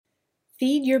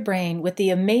Feed your brain with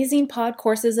the amazing pod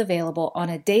courses available on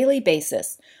a daily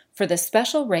basis for the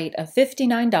special rate of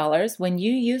 $59 when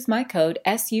you use my code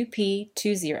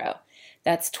SUP20.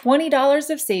 That's $20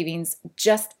 of savings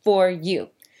just for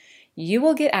you. You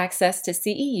will get access to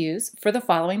CEUs for the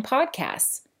following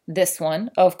podcasts. This one,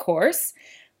 of course,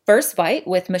 First Bite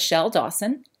with Michelle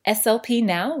Dawson, SLP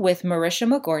Now with Marisha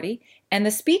McGorty, and The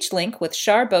Speech Link with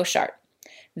Shar Beauchart.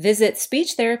 Visit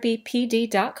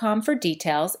speechtherapypd.com for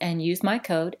details and use my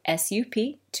code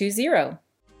SUP20.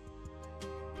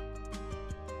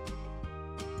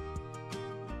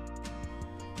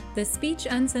 The Speech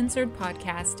Uncensored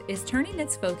podcast is turning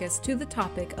its focus to the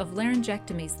topic of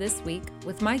laryngectomies this week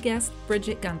with my guest,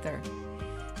 Bridget Guenther.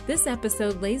 This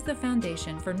episode lays the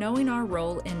foundation for knowing our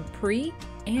role in pre-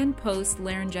 and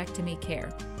post-laryngectomy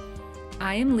care.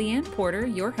 I am Leanne Porter,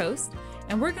 your host,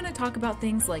 and we're going to talk about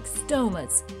things like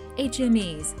stomas,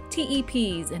 HMEs,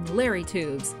 TEPs, and Lary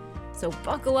tubes. So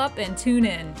buckle up and tune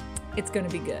in. It's going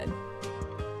to be good.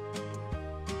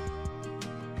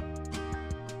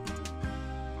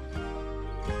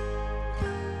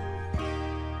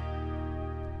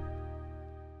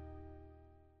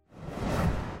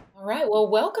 All right. Well,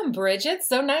 welcome, Bridget.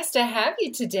 So nice to have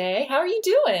you today. How are you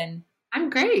doing? I'm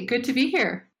great. Good to be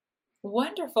here.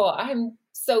 Wonderful. I'm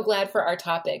so glad for our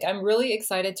topic. I'm really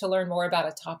excited to learn more about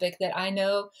a topic that I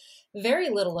know very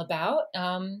little about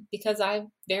because I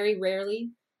very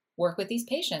rarely work with these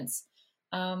patients.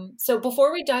 So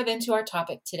before we dive into our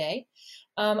topic today,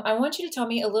 I want you to tell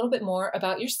me a little bit more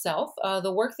about yourself,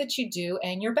 the work that you do,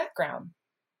 and your background.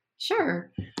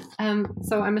 Sure.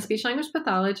 So I'm a speech language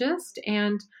pathologist,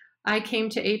 and I came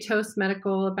to Atos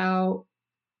Medical about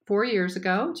 4 years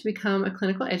ago to become a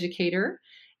clinical educator.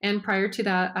 And prior to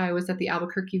that, I was at the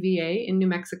Albuquerque VA in New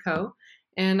Mexico,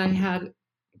 and I had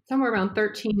somewhere around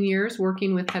 13 years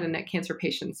working with head and neck cancer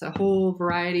patients, a whole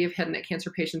variety of head and neck cancer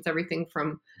patients, everything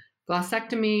from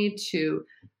glossectomy to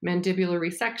mandibular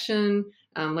resection,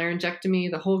 laryngectomy,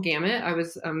 the whole gamut. I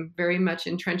was very much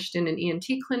entrenched in an ENT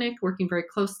clinic, working very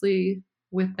closely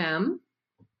with them.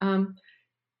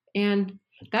 And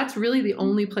that's really the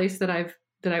only place that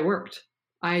I worked.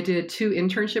 I did 2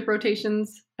 internship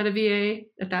rotations at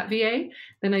that VA.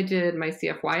 Then I did my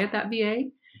CFY at that VA.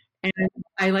 And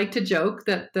I like to joke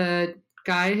that the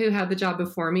guy who had the job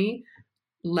before me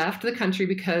left the country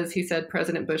because he said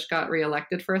President Bush got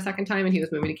reelected for a second time and he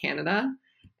was moving to Canada.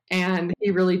 And he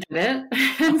really did it.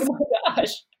 Oh my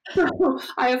gosh. So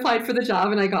I applied for the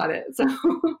job and I got it. So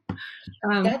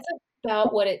That's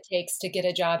about what it takes to get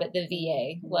a job at the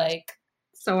VA.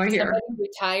 So I hear. Somebody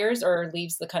retires or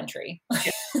leaves the country.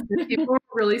 People were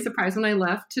really surprised when I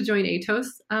left to join Atos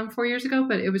 4 years ago,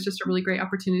 but it was just a really great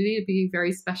opportunity to be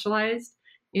very specialized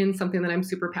in something that I'm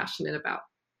super passionate about.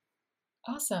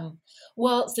 Awesome.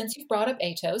 Well, since you've brought up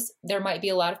Atos, there might be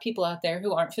a lot of people out there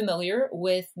who aren't familiar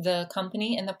with the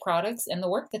company and the products and the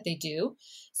work that they do.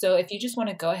 So if you just want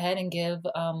to go ahead and give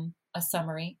a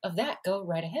summary of that, go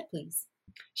right ahead, please.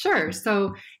 Sure.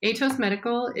 So Atos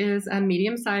Medical is a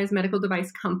medium-sized medical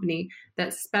device company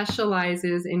that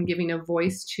specializes in giving a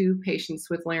voice to patients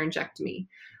with laryngectomy.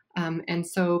 And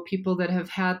so people that have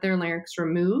had their larynx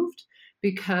removed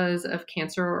because of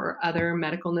cancer or other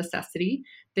medical necessity,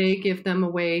 they give them a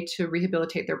way to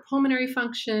rehabilitate their pulmonary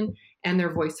function and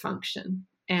their voice function.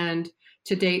 And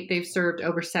to date, they've served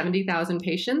over 70,000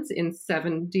 patients in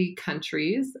 70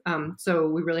 countries. So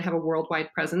we really have a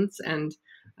worldwide presence, and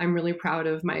I'm really proud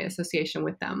of my association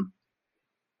with them.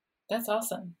 That's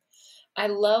awesome. I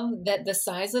love that the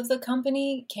size of the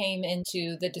company came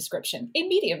into the description. A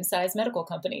medium-sized medical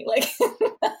company.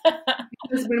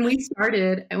 Because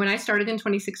when I started in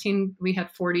 2016, we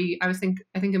had 40, I think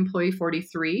employee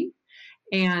 43,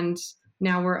 and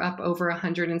now we're up over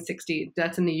 160.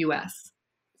 That's in the US.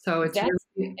 So it's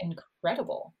really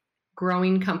incredible.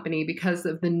 Growing company because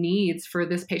of the needs for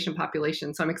this patient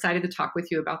population. So I'm excited to talk with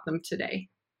you about them today.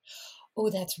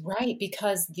 Oh, that's right.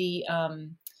 Because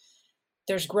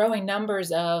there's growing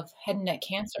numbers of head and neck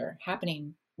cancer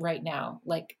happening right now.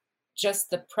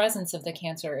 Just the presence of the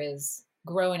cancer is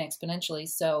growing exponentially.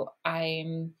 So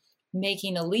I'm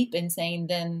making a leap in saying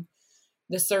then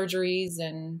the surgeries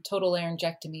and total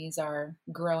laryngectomies are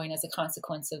growing as a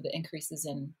consequence of the increases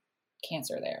in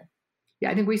cancer there. Yeah,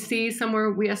 I think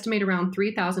we estimate around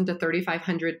 3,000 to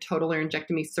 3,500 total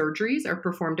laryngectomy surgeries are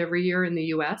performed every year in the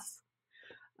US.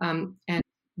 And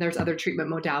there's other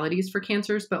treatment modalities for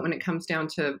cancers, but when it comes down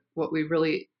to what we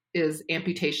really is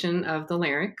amputation of the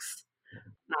larynx,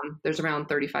 there's around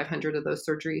 3,500 of those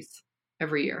surgeries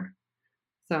every year.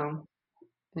 So,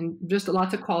 and just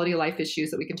lots of quality of life issues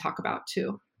that we can talk about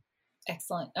too.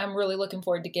 Excellent. I'm really looking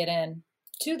forward to get in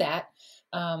to that.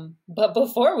 But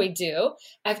before we do,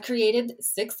 I've created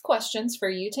 6 questions for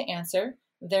you to answer.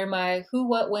 They're my who,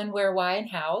 what, when, where, why, and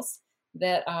hows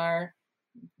that are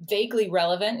vaguely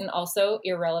relevant and also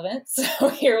irrelevant. So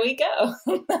here we go.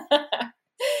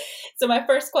 So my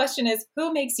first question is,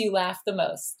 who makes you laugh the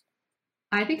most?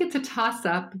 I think it's a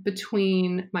toss-up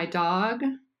between my dog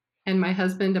and my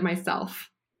husband and myself.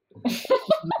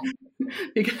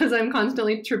 Because I'm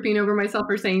constantly tripping over myself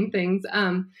or saying things.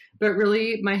 But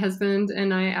really, my husband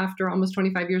and I, after almost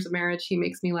 25 years of marriage, he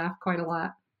makes me laugh quite a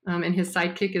lot. And his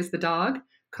sidekick is the dog,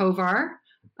 Kovar.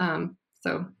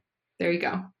 So there you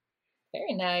go.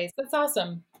 Very nice. That's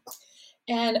awesome.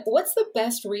 And what's the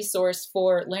best resource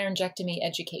for laryngectomy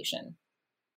education?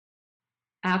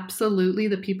 Absolutely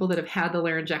the people that have had the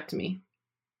laryngectomy.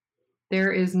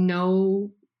 There is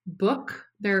no book,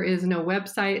 there is no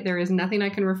website, there is nothing I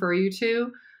can refer you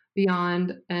to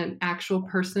beyond an actual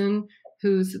person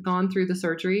who's gone through the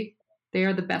surgery. They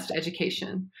are the best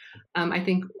education. I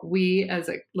think we as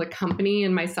a company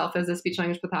and myself as a speech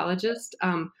language pathologist,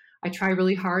 I try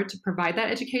really hard to provide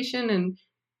that education, and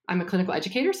I'm a clinical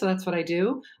educator, so that's what I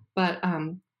do. But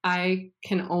I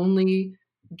can only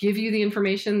give you the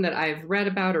information that I've read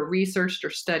about or researched or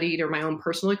studied or my own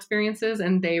personal experiences,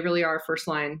 and they really are first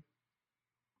line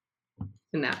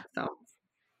in that. So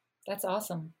that's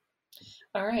awesome.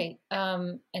 All right.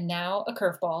 And now a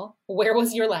curveball. Where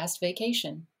was your last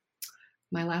vacation?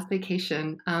 My last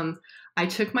vacation. I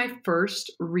took my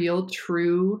first real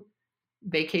true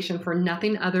vacation for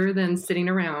nothing other than sitting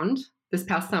around this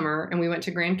past summer, and we went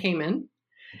to Grand Cayman,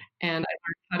 and I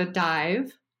learned how to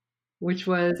dive, which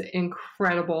was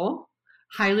incredible.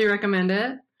 Highly recommend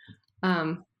it.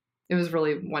 It was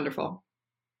really wonderful.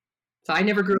 So I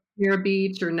never grew up near a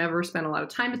beach or never spent a lot of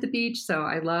time at the beach, so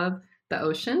I love the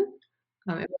ocean.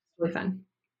 It was really fun.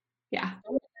 Yeah.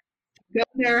 Go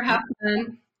there, have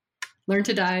fun, learn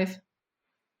to dive.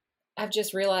 I've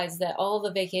just realized that all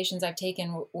the vacations I've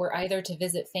taken were either to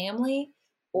visit family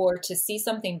or to see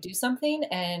something, do something.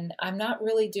 And I'm not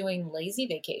really doing lazy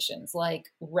vacations, like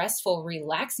restful,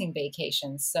 relaxing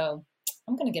vacations. So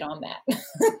I'm going to get on that.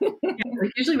 Yeah,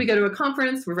 like usually we go to a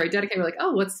conference, we're very dedicated. We're like,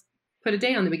 oh, let's put a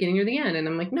day on the beginning or the end. And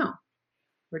I'm like, no,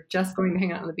 we're just going to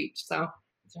hang out on the beach. So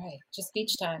that's right. Just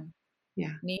beach time.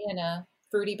 Yeah. Me and a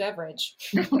fruity beverage.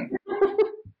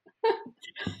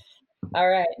 All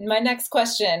right. My next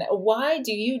question. Why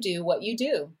do you do what you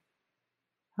do?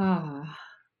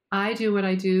 I do what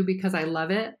I do because I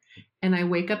love it. And I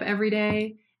wake up every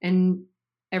day, and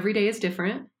every day is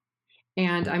different.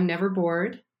 And I'm never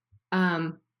bored.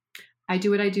 I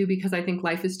do what I do because I think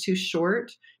life is too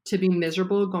short to be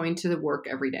miserable going to work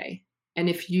every day. And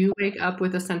if you wake up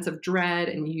with a sense of dread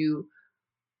and you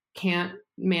can't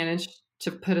manage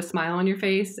to put a smile on your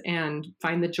face and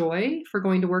find the joy for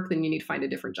going to work, then you need to find a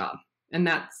different job. And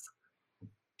that's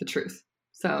the truth.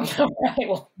 So, all right,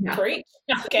 well, yeah. Preach.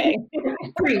 Okay.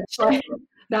 Preach.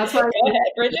 That's why Go ahead,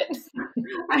 Bridget.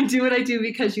 I do what I do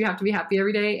because you have to be happy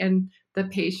every day. And the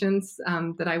patients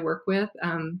that I work with,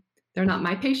 they're not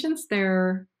my patients.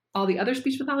 They're all the other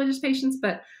speech pathologist patients,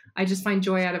 but I just find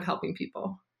joy out of helping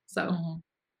people. So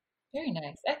Very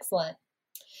nice. Excellent.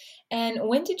 And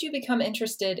when did you become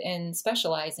interested in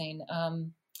specializing?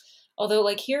 Although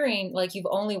like hearing like you've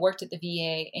only worked at the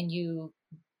VA and you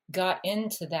got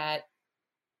into that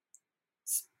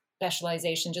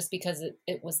specialization just because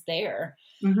it was there.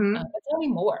 But tell me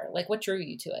more, like what drew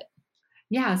you to it?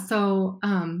 Yeah. So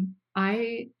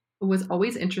I was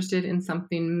always interested in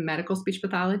something medical speech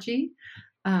pathology.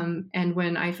 And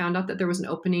when I found out that there was an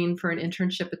opening for an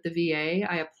internship at the VA,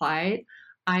 I applied.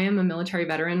 I am a military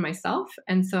veteran myself.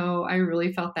 And so I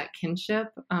really felt that kinship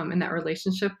and that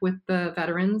relationship with the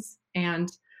veterans. And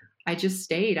I just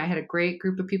stayed. I had a great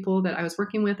group of people that I was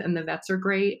working with, and the vets are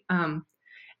great.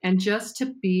 And just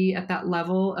to be at that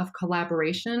level of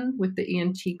collaboration with the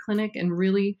ENT clinic and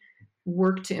really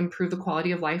work to improve the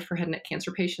quality of life for head and neck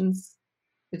cancer patients,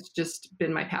 it's just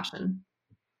been my passion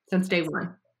since day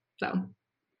one. So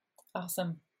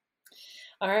awesome.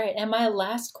 All right. And my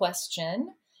last question,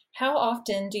 how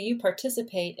often do you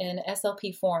participate in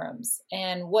SLP forums,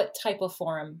 and what type of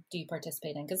forum do you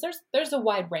participate in? Because there's a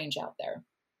wide range out there.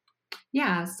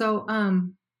 Yeah. So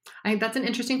that's an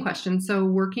interesting question. So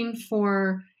working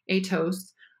for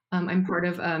ATOS, I'm part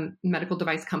of a medical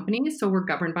device company. So we're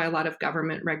governed by a lot of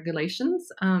government regulations.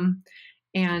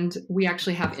 And we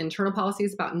actually have internal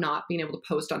policies about not being able to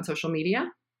post on social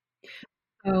media.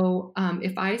 So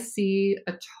if I see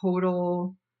a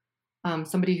total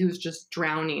somebody who's just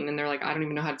drowning and they're like, I don't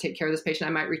even know how to take care of this patient,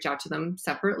 I might reach out to them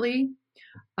separately.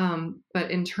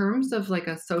 But in terms of like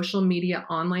a social media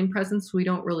online presence, we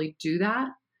don't really do that.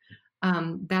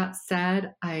 That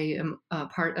said, I am a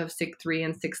part of SIG3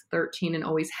 and SIG13 and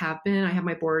always have been. I have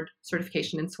my board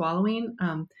certification in swallowing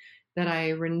that I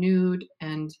renewed,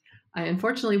 and I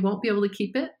unfortunately won't be able to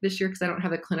keep it this year because I don't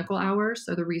have the clinical hours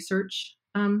or the research.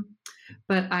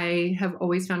 But I have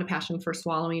always found a passion for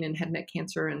swallowing and head and neck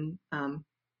cancer, and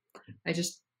I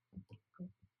just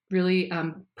really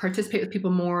participate with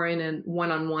people more in a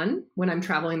one-on-one when I'm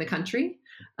traveling the country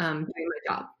doing my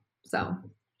job. So.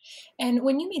 And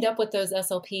when you meet up with those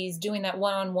SLPs doing that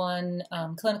one-on-one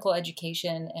clinical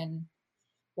education and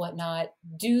whatnot,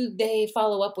 do they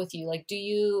follow up with you? Like,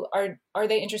 are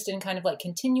they interested in kind of like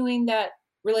continuing that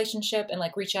relationship and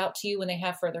like reach out to you when they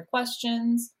have further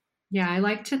questions? Yeah, I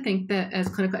like to think that as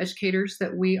clinical educators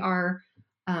that we are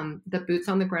the boots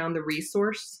on the ground, the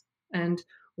resource, and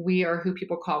we are who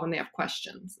people call when they have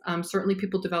questions. Certainly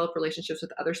people develop relationships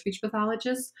with other speech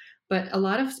pathologists, but a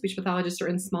lot of speech pathologists are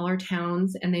in smaller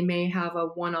towns and they may have a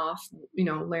one-off,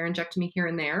 laryngectomy here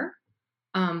and there.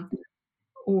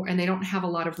 And they don't have a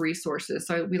lot of resources.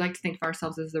 So we like to think of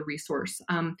ourselves as the resource.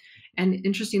 And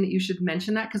interesting that you should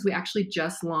mention that because we actually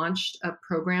just launched a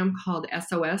program called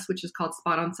SOS, which is called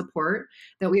Spot On Support,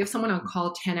 that we have someone on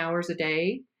call 10 hours a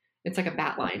day. It's like a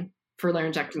bat line for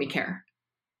laryngectomy care.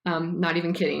 Not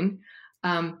even kidding.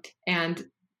 And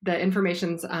the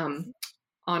information's on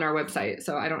our website.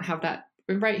 So I don't have that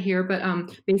right here, but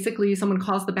basically someone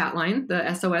calls the bat line,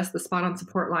 the SOS, the Spot On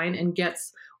Support line, and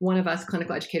gets one of us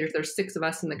clinical educators. There's 6 of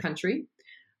us in the country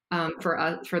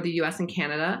for the US and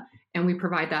Canada. And we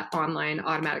provide that online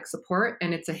automatic support.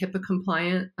 And it's a HIPAA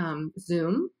compliant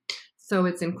Zoom. So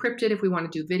it's encrypted if we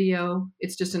want to do video.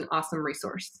 It's just an awesome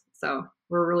resource. So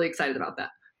we're really excited about that.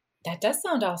 That does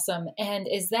sound awesome. And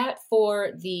is that for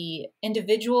the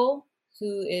individual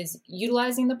who is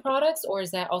utilizing the products, or is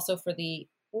that also for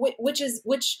which is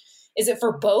it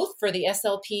for both, for the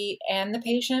SLP and the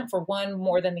patient, for one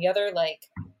more than the other? Like,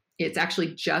 it's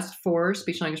actually just for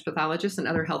speech language pathologists and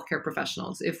other healthcare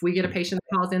professionals. If we get a patient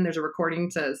that calls in, there's a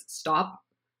recording to stop,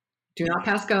 do not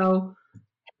pass go,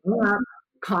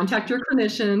 contact your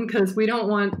clinician, because we don't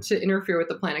want to interfere with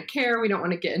the plan of care. We don't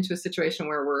want to get into a situation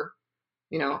where we're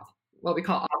what we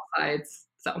call offsides.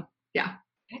 So, yeah.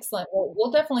 Excellent. Well,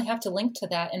 we'll definitely have to link to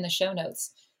that in the show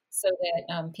notes so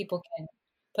that people can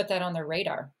put that on their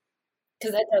radar.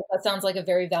 Because that sounds like a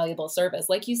very valuable service.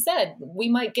 Like you said, we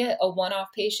might get a one-off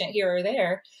patient here or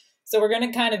there. So we're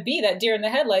going to kind of be that deer in the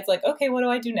headlights, like, okay, what do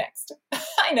I do next?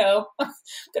 I know. I'm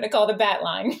going to call the bat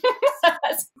line.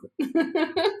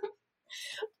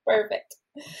 Perfect.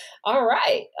 All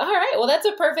right. Well, that's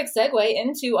a perfect segue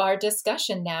into our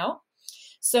discussion now.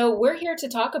 So we're here to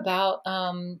talk about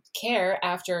care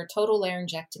after total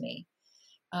laryngectomy.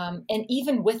 And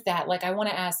even with that, like, I want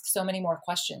to ask so many more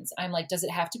questions. I'm like, does it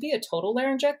have to be a total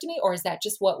laryngectomy, or is that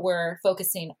just what we're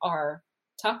focusing our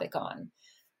topic on?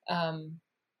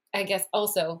 I guess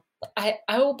also, I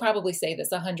will probably say this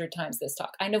 100 times this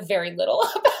talk. I know very little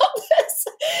about this.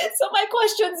 So my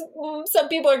questions, some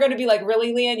people are going to be like,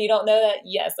 really, Leanne, you don't know that?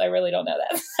 Yes, I really don't know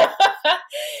that.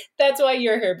 That's why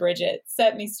you're here, Bridget.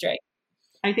 Set me straight.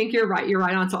 I think you're right. You're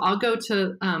right on. So I'll go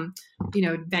to,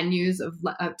 venues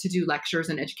to do lectures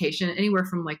and education, anywhere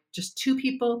from like just 2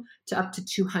 people to up to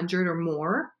 200 or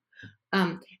more.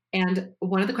 And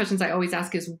one of the questions I always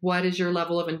ask is, what is your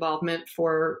level of involvement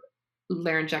for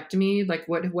laryngectomy? Like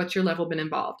what's your level been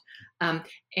involved?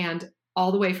 And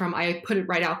all the way from, I put it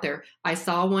right out there, I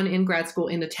saw one in grad school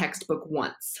in the textbook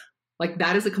once. Like,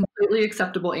 that is a completely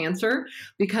acceptable answer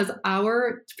because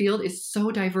our field is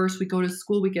so diverse. We go to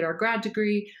school, we get our grad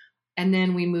degree, and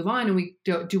then we move on and we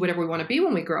do whatever we want to be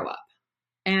when we grow up.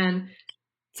 And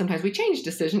sometimes we change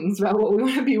decisions about what we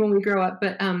want to be when we grow up.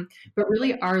 But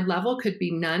really our level could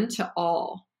be none to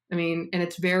all. I mean, and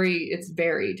it's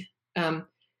varied.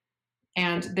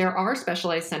 And there are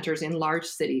specialized centers in large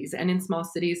cities, and in small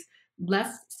cities,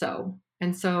 less so.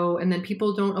 And then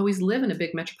people don't always live in a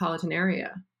big metropolitan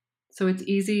area. So it's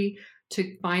easy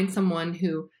to find someone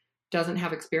who doesn't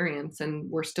have experience,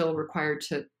 and we're still required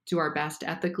to do our best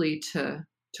ethically to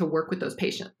work with those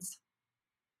patients.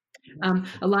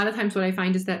 A lot of times what I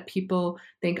find is that people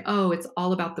think, oh, it's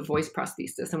all about the voice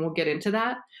prosthesis, and we'll get into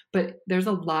that. But there's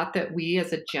a lot that we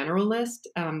as a generalist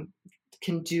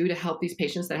can do to help these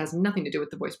patients that has nothing to do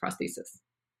with the voice prosthesis.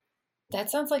 That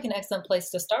sounds like an excellent place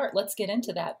to start. Let's get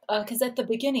into that. Because at the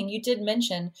beginning, you did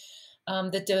mention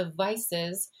the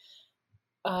devices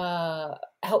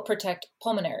help protect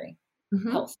pulmonary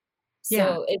health.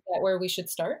 So is that where we should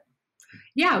start?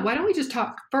 Yeah. Why don't we just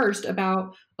talk first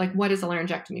about like, what is a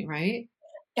laryngectomy, right?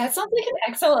 That sounds like an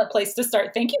excellent place to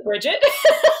start. Thank you, Bridget.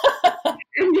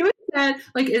 And you would said,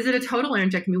 like, is it a total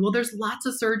laryngectomy? Well, there's lots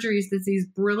of surgeries that these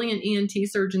brilliant ENT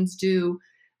surgeons do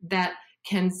that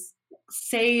can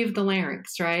save the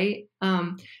larynx, right?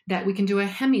 That we can do a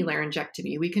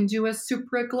hemilaryngectomy. We can do a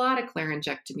supraglottic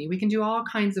laryngectomy. We can do all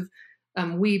kinds of,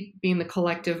 we being the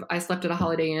collective, I slept at a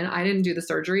Holiday Inn. I didn't do the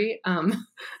surgery. Right?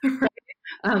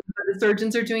 But the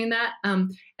surgeons are doing that.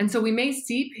 And so we may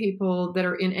see people that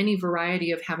are in any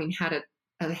variety of having had a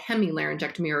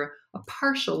hemilaryngectomy or a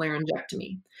partial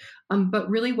laryngectomy. But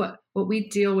really what we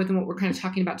deal with and what we're kind of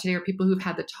talking about today are people who've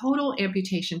had the total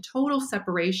amputation, total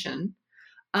separation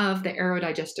of the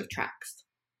aerodigestive tracts.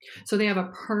 So they have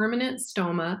a permanent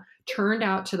stoma turned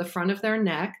out to the front of their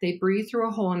neck. They breathe through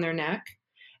a hole in their neck.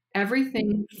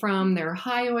 Everything from their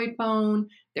hyoid bone,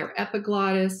 their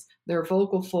epiglottis, their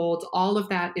vocal folds, all of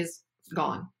that is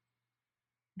gone.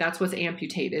 That's what's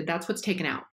amputated. That's what's taken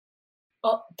out.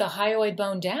 Oh, the hyoid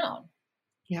bone down.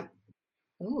 Yep.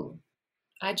 Ooh,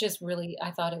 I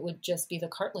thought it would just be the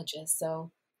cartilages.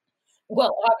 So,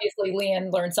 well, obviously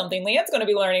Leanne learned something. Leanne's going to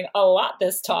be learning a lot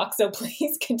this talk, so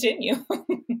please continue.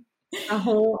 The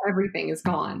whole everything is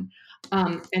gone.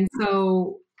 And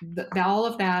so all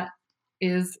of that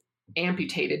is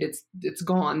amputated. It's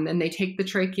gone. Then they take the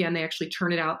trachea and they actually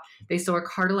turn it out. They sew a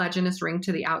cartilaginous ring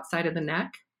to the outside of the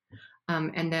neck.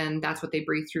 And then that's what they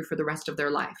breathe through for the rest of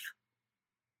their life.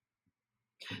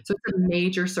 So it's a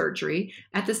major surgery.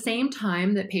 At the same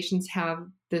time that patients have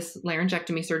this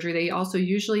laryngectomy surgery, they also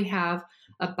usually have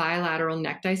a bilateral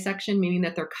neck dissection, meaning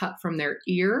that they're cut from their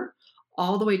ear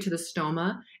all the way to the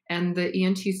stoma, and the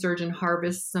ENT surgeon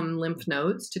harvests some lymph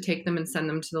nodes to take them and send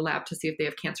them to the lab to see if they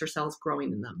have cancer cells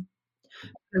growing in them.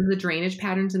 Because the drainage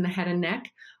patterns in the head and neck,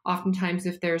 oftentimes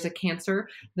if there's a cancer,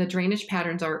 the drainage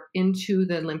patterns are into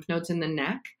the lymph nodes in the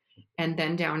neck and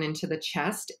then down into the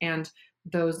chest, and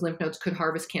those lymph nodes could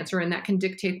harvest cancer, and that can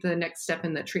dictate the next step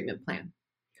in the treatment plan.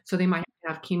 So they might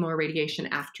have chemo or radiation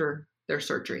after their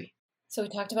surgery. So we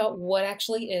talked about what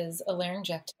actually is a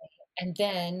laryngectomy, and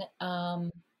then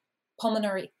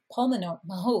pulmonary,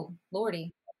 oh,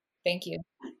 Lordy, thank you.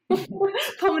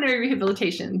 Pulmonary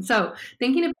rehabilitation. So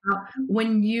thinking about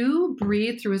when you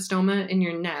breathe through a stoma in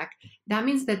your neck, that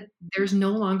means that there's no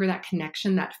longer that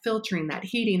connection, that filtering, that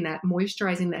heating, that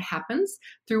moisturizing that happens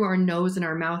through our nose and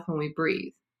our mouth when we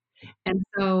breathe. And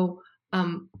so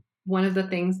one of the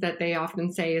things that they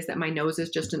often say is that my nose is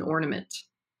just an ornament,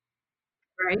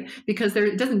 right? Because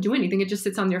it doesn't do anything. It just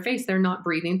sits on their face. They're not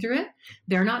breathing through it.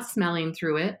 They're not smelling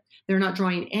through it. They're not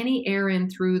drawing any air in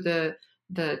through the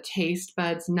taste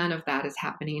buds. None of that is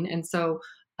happening. And so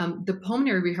the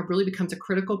pulmonary rehab really becomes a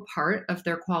critical part of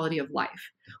their quality of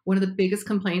life. One of the biggest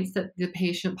complaints that the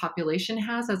patient population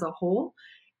has as a whole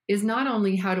is not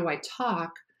only how do I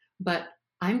talk, but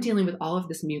I'm dealing with all of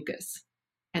this mucus.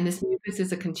 And this mucus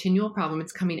is a continual problem.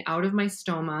 It's coming out of my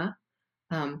stoma.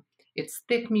 It's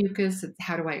thick mucus. It's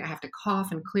how do I have to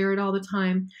cough and clear it all the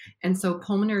time. And so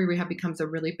pulmonary rehab becomes a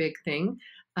really big thing.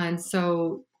 And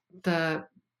so the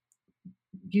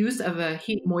use of a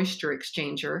heat moisture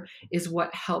exchanger is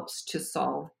what helps to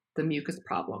solve the mucus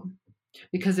problem,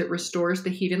 because it restores the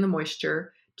heat and the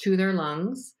moisture to their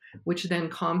lungs, which then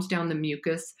calms down the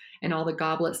mucus, and all the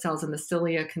goblet cells and the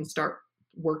cilia can start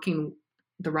working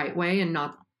the right way and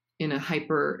not in a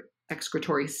hyper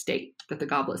excretory state that the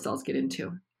goblet cells get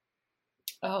into.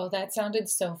 Oh, that sounded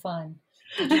so fun.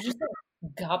 Did you just say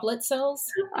goblet cells?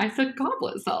 I said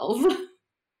goblet cells.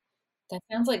 That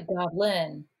sounds like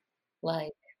goblin,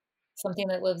 like something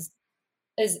that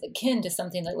is akin to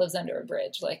something that lives under a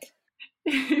bridge. Like,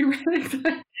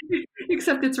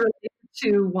 except it's related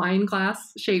to wine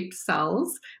glass shaped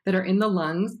cells that are in the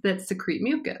lungs that secrete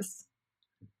mucus.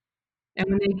 And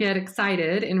when they get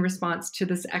excited in response to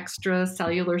this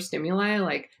extracellular stimuli,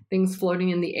 like things floating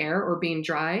in the air or being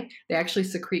dry, they actually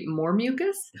secrete more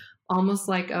mucus, almost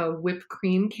like a whipped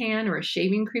cream can or a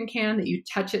shaving cream can that you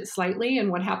touch it slightly,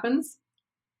 and what happens?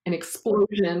 An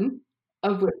explosion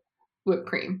of whipped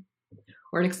cream,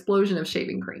 or an explosion of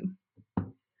shaving cream.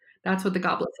 That's what the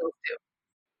goblet cells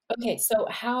do. Okay, so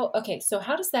how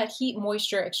does that heat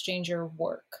moisture exchanger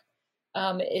work?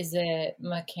 Is it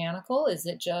mechanical? Is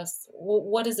it just,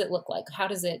 what does it look like? How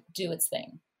does it do its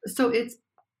thing? So it's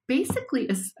basically,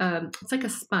 it's like a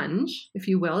sponge, if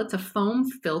you will. It's a foam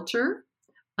filter,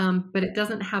 but it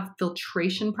doesn't have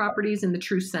filtration properties in the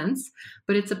true sense.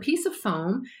 But it's a piece of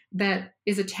foam that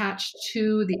is attached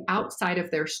to the outside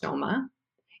of their stoma,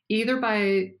 either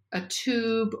by a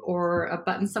tube or a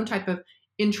button, some type of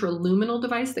intraluminal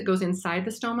device that goes inside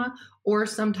the stoma, or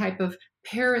some type of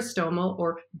peristomal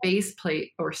or base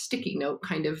plate or sticky note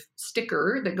kind of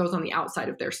sticker that goes on the outside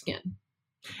of their skin.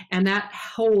 And that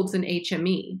holds an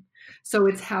HME. So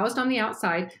it's housed on the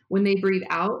outside. When they breathe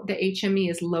out, the HME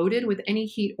is loaded with any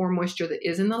heat or moisture that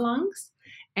is in the lungs.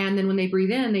 And then when they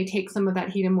breathe in, they take some of that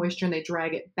heat and moisture and they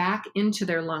drag it back into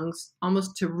their lungs,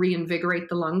 almost to reinvigorate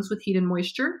the lungs with heat and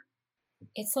moisture.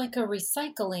 It's like a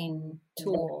recycling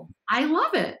tool. I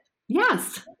love it.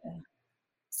 Yes.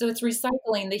 So it's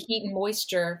recycling the heat and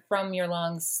moisture from your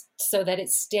lungs so that it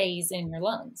stays in your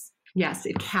lungs. Yes,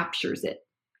 it captures it.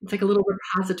 It's like a little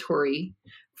repository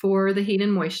for the heat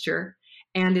and moisture.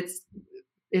 And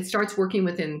it starts working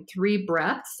within 3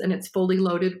 breaths, and it's fully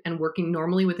loaded and working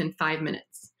normally within 5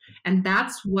 minutes. And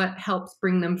that's what helps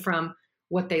bring them from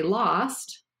what they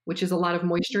lost, which is a lot of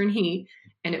moisture and heat.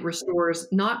 And it restores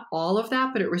not all of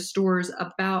that, but it restores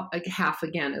about a half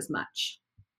again as much.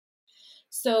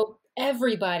 So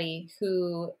everybody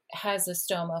who has a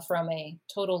stoma from a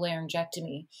total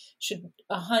laryngectomy should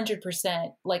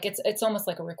 100%, like it's almost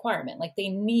like a requirement. Like they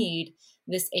need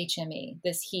this HME,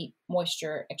 this heat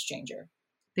moisture exchanger.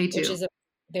 They do. Which is a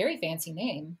very fancy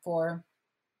name for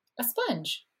a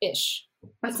sponge-ish.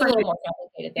 That's it's a little more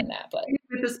complicated than that, but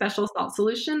it's a special salt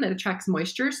solution that attracts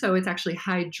moisture. So it's actually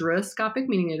hydroscopic,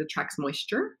 meaning it attracts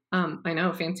moisture. I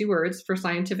know, fancy words for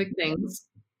scientific things.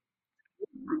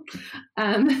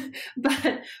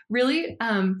 But really,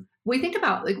 we think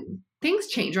about like things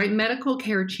change, right? Medical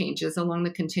care changes along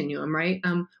the continuum, right?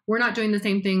 We're not doing the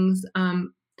same things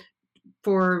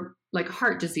for like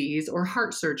heart disease or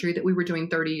heart surgery that we were doing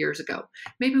 30 years ago.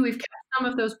 Maybe we've kept some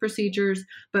of those procedures,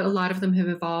 but a lot of them have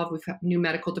evolved. We've got new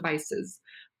medical devices.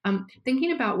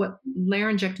 Thinking about what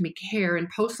laryngectomy care and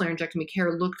post-laryngectomy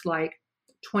care looked like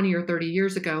 20 or 30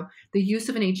 years ago, the use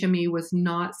of an HME was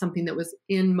not something that was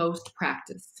in most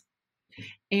practice.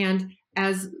 And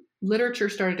as literature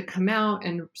started to come out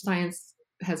and science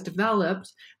has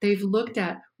developed, they've looked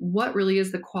at what really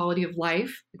is the quality of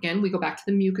life. Again, we go back to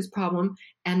the mucus problem,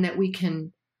 and that we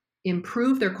can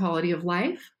improve their quality of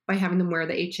life by having them wear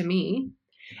the HME.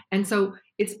 And so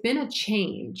it's been a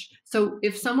change. So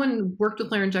if someone worked with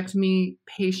laryngectomy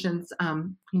patients,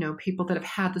 people that have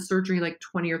had the surgery like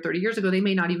 20 or 30 years ago, they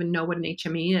may not even know what an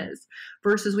HME is.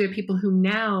 Versus we have people who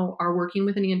now are working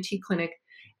with an ENT clinic,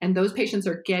 and those patients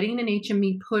are getting an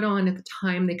HME put on at the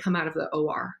time they come out of the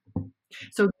OR.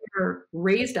 So they're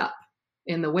raised up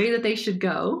in the way that they should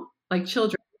go, like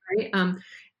children, right?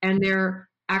 And they're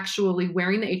actually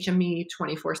wearing the HME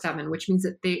 24/7, which means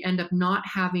that they end up not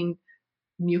having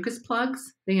mucus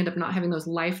plugs. They end up not having those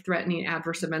life-threatening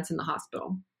adverse events in the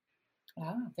hospital.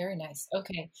 Ah, very nice.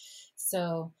 Okay.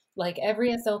 So like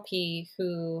every SLP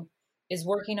who is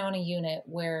working on a unit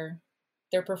where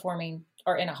they're performing,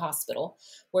 or in a hospital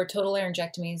where total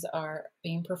laryngectomies are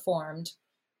being performed,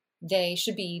 they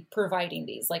should be providing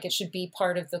these. Like it should be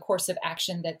part of the course of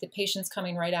action that the patients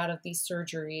coming right out of these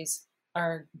surgeries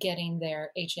are getting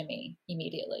their HME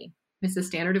immediately. It's the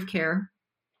standard of care.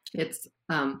 It's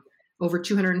over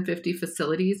 250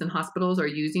 facilities and hospitals are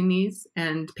using these,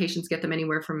 and patients get them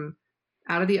anywhere from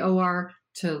out of the OR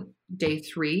to day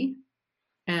 3.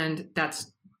 And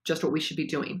that's just what we should be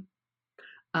doing.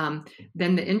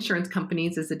 Then the insurance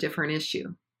companies is a different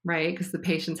issue, right? Because the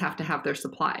patients have to have their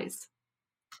supplies.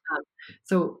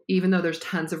 So even though there's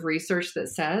tons of research that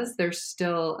says there's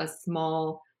still a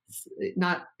small,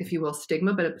 not, if you will,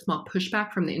 stigma, but a small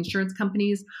pushback from the insurance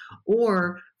companies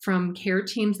or from care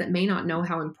teams that may not know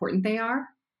how important they are.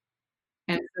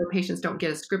 And so patients don't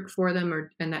get a script for them,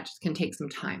 and that just can take some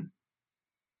time.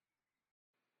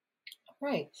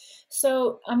 Right.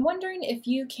 So I'm wondering if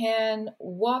you can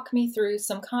walk me through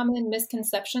some common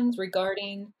misconceptions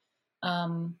regarding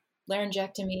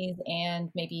laryngectomies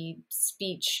and maybe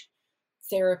speech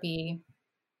therapy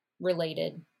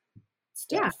related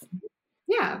stuff.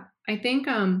 Yeah. I think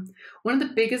one of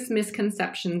the biggest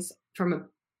misconceptions from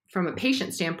a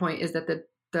patient standpoint is that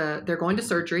they're going to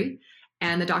surgery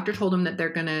and the doctor told them that they're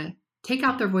going to take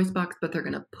out their voice box, but they're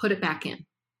going to put it back in.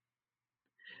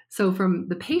 So from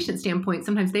the patient standpoint,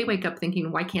 sometimes they wake up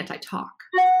thinking, why can't I talk?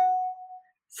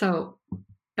 So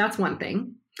that's one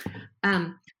thing.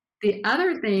 The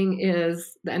other thing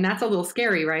is, and that's a little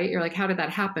scary, right? You're like, how did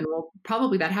that happen? Well,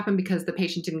 probably that happened because the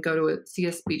patient didn't go to see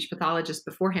a speech pathologist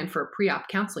beforehand for a pre-op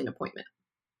counseling appointment.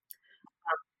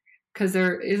 Because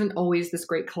there isn't always this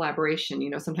great collaboration.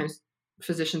 Sometimes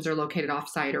physicians are located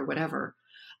offsite or whatever.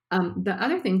 The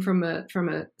other thing from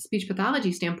a speech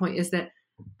pathology standpoint is that,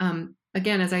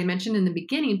 again, as I mentioned in the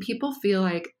beginning, people feel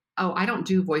like, oh, I don't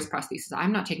do voice prosthesis.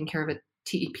 I'm not taking care of it.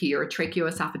 TEP or a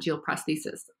tracheoesophageal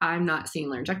prosthesis. I'm not seeing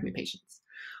laryngectomy patients.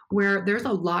 Where there's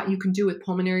a lot you can do with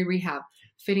pulmonary rehab,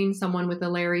 fitting someone with a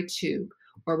Lary tube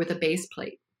or with a base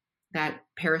plate, that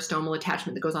peristomal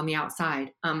attachment that goes on the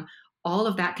outside. all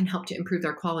of that can help to improve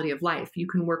their quality of life. You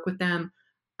can work with them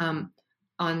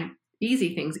on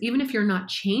easy things. Even if you're not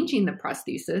changing the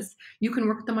prosthesis, you can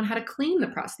work with them on how to clean the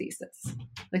prosthesis.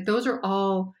 Like those are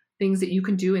all things that you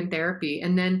can do in therapy.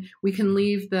 And then we can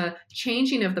leave the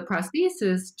changing of the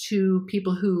prosthesis to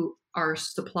people who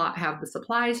have the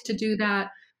supplies to do that,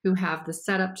 who have the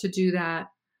setup to do that.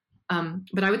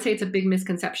 But I would say it's a big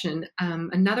misconception.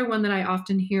 Another one that I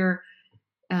often hear,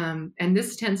 and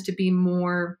this tends to be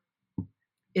more,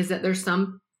 is that there's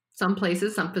some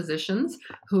places, some physicians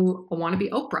who want to be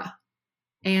Oprah,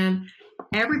 and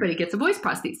everybody gets a voice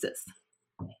prosthesis.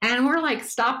 And we're like,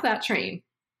 stop that train,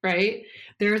 right?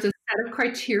 There's a set of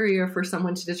criteria for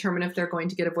someone to determine if they're going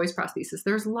to get a voice prosthesis.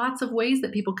 There's lots of ways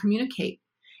that people communicate,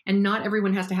 and not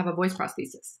everyone has to have a voice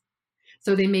prosthesis.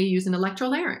 So they may use an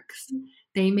electrolarynx.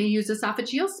 They may use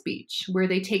esophageal speech, where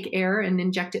they take air and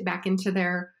inject it back into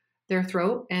their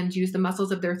throat and use the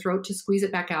muscles of their throat to squeeze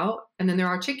it back out. And then their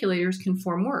articulators can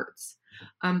form words.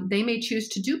 They may choose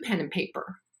to do pen and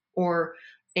paper or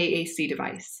AAC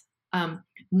device.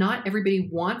 Not everybody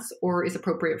wants or is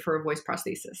appropriate for a voice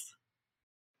prosthesis.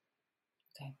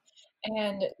 Okay.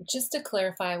 And just to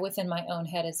clarify within my own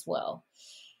head as well,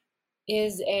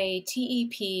 is a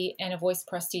TEP and a voice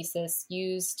prosthesis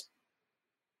used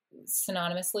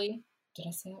synonymously? Did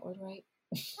I say that word right?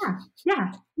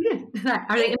 Yeah.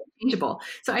 Are they interchangeable?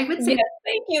 So I would say, yes,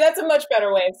 thank you. That's a much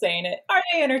better way of saying it. Are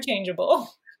they interchangeable?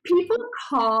 People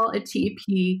call a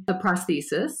TEP a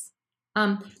prosthesis.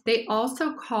 They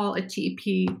also call a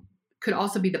TEP, could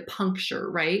also be the puncture,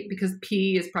 right? Because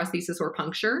P is prosthesis or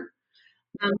puncture.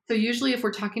 So usually if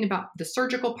we're talking about the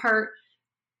surgical part,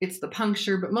 it's the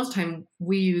puncture, but most time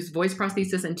we use voice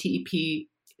prosthesis and TEP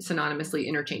synonymously,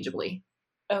 interchangeably.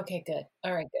 Okay, good.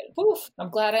 All right, good. Oof, I'm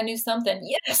glad I knew something.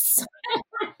 Yes.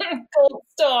 Gold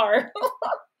star.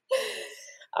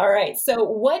 All right. So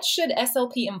what should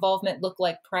SLP involvement look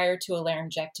like prior to a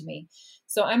laryngectomy?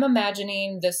 So I'm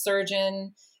imagining the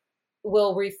surgeon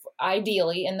will,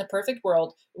 ideally, in the perfect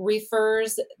world,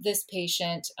 refers this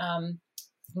patient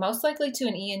most likely to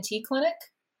an ENT clinic,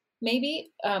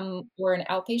 maybe, or an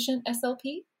outpatient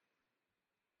SLP.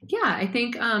 Yeah, I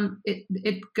think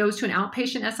it goes to an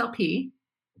outpatient SLP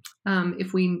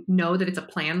if we know that it's a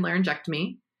planned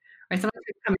laryngectomy. Right? Sometimes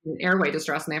they come in airway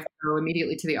distress and they have to go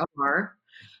immediately to the OR.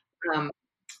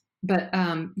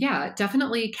 Yeah,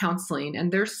 definitely counseling.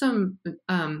 And there's some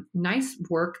nice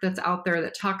work that's out there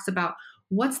that talks about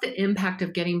what's the impact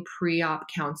of getting pre-op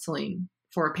counseling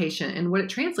for a patient. And what it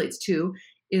translates to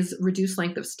is reduced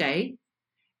length of stay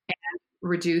and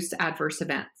reduced adverse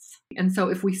events. And so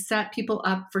if we set people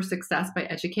up for success by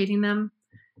educating them,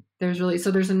 there's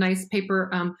a nice paper,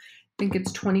 I think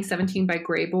it's 2017 by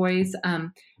Gray Boys,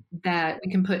 that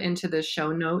we can put into the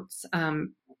show notes.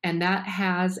 And that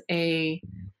has a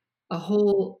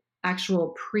whole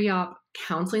actual pre-op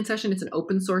counseling session. It's an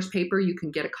open source paper. You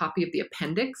can get a copy of the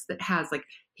appendix that has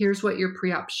here's what your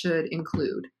pre-op should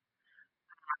include.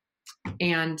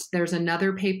 And there's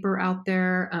another paper out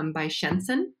there by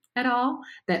Shenson et al.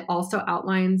 That also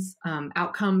outlines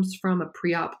outcomes from a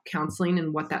pre-op counseling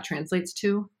and what that translates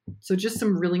to. So just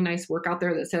some really nice work out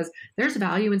there that says there's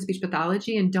value in speech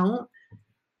pathology, and don't,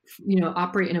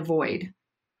 operate in a void.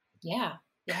 Yeah,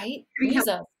 right.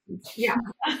 Yeah.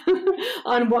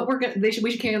 On what we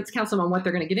should counsel them on what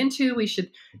they're going to get into. We should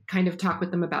kind of talk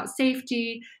with them about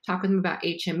safety, talk with them about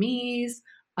HMEs,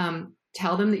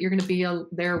 tell them that you're going to be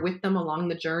there with them along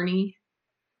the journey.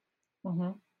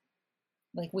 Mm-hmm.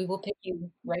 We will pick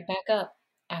you right back up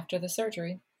after the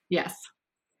surgery. Yes.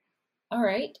 All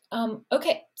right.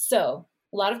 Okay. So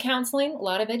a lot of counseling, a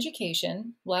lot of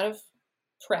education, a lot of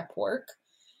prep work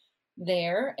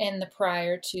there in the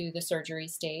prior to the surgery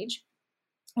stage.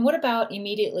 And what about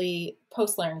immediately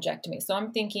post-laryngectomy? So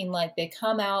I'm thinking they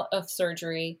come out of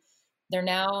surgery, they're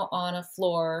now on a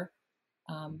floor,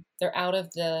 they're out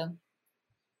of the,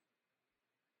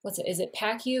 is it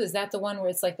PACU? Is that the one where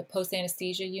it's the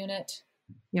post-anesthesia unit?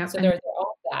 Yeah. So they're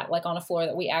all that, on a floor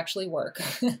that we actually work.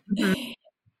 Mm-hmm.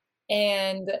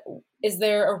 And is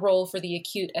there a role for the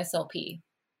acute SLP?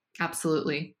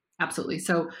 Absolutely. Absolutely.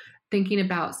 So thinking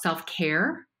about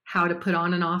self-care, how to put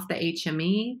on and off the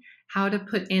HME, how to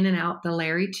put in and out the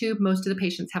Lary tube. Most of the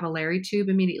patients have a Lary tube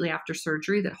immediately after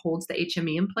surgery that holds the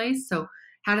HME in place. So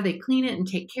how do they clean it and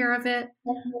take care of it?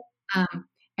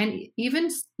 And even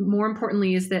more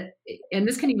importantly is that, and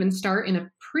this can even start in a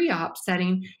pre-op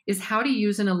setting, is how to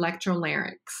use an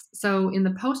electrolarynx. So in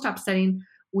the post-op setting,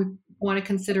 we want to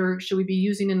consider, should we be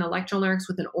using an electrolarynx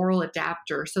with an oral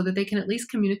adapter so that they can at least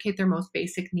communicate their most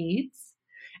basic needs?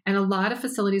 And a lot of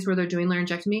facilities where they're doing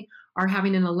laryngectomy are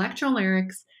having an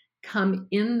electrolarynx come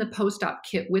in the post-op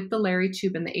kit with the Larry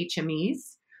tube and the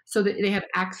HMEs so that they have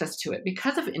access to it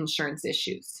because of insurance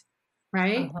issues,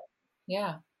 right? Uh-huh.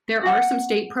 Yeah. There are some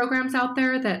state programs out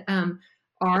there that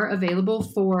are available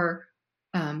for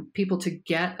people to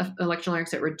get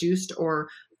electrolytics at reduced or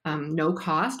no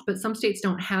cost, but some states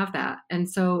don't have that. And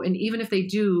even if they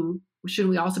do, should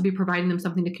we also be providing them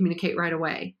something to communicate right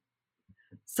away?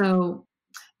 So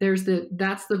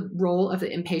that's the role of the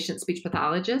inpatient speech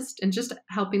pathologist, and just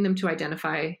helping them to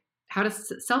identify how to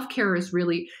self-care is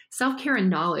really self-care and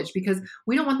knowledge, because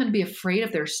we don't want them to be afraid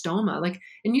of their stoma.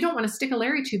 And you don't want to stick a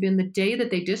Larry tube in the day that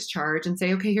they discharge and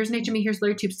say, okay, here's an HME, here's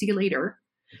Larry tube, see you later.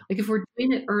 If we're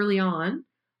doing it early on,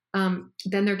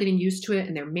 then they're getting used to it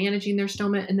and they're managing their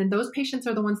stoma. And then those patients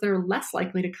are the ones that are less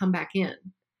likely to come back in.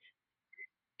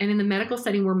 And in the medical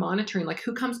setting, we're monitoring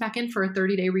who comes back in for a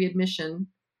 30-day readmission.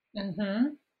 Mm-hmm.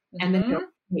 And then they're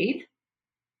paid,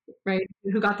 right?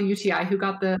 Who got the UTI, who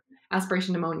got the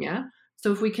aspiration pneumonia.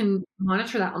 So if we can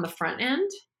monitor that on the front end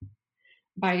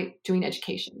by doing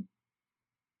education.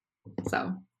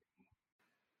 So.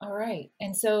 All right.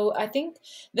 And so I think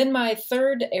then my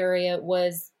third area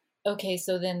was, okay,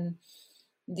 so then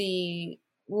the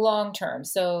long term.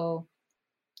 So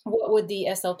what would the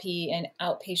SLP and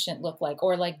outpatient look like?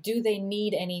 Or do they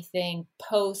need anything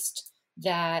post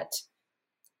that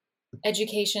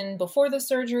education before the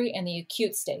surgery and the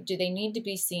acute state? Do they need to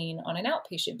be seen on an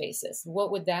outpatient basis?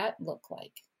 What would that look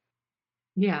like?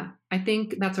 Yeah, I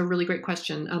think that's a really great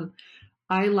question.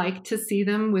 I like to see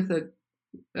them with a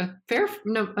fair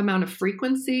amount of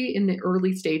frequency in the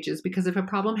early stages, because if a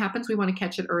problem happens, we want to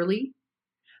catch it early.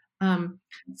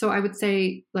 So I would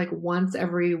say once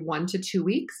every 1 to 2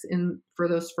 weeks for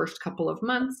those first couple of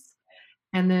months,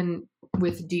 and then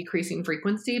with decreasing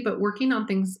frequency, but working on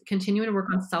things, continuing to work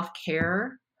on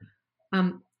self-care,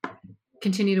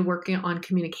 continue to work on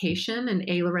communication and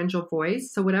alaryngeal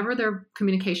voice. So whatever their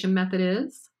communication method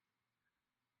is,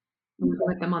 we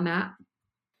work them on that.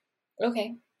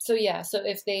 Okay. So yeah, so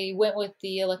if they went with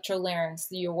the electrolarynx,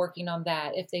 you're working on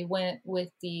that. If they went with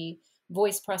the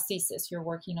voice prosthesis, you're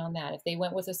working on that. If they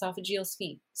went with esophageal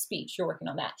speech, you're working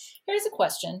on that. Here's a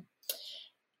question.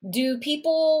 Do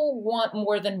people want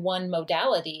more than one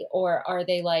modality, or are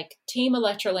they team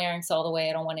electrolarynx all the way?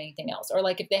 I don't want anything else. Or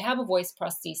if they have a voice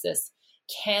prosthesis,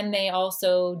 can they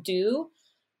also do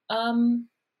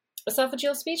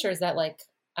esophageal speech, or is that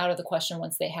out of the question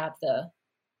once they have the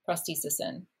prosthesis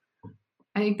in?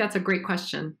 I think that's a great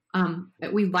question. I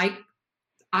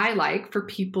like for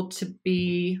people to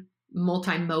be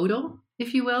multimodal,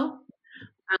 if you will.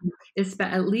 It's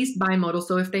at least bimodal.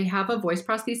 So if they have a voice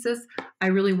prosthesis, I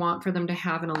really want for them to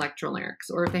have an electrolarynx.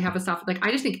 Or if they have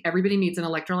I just think everybody needs an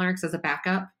electrolarynx as a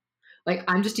backup.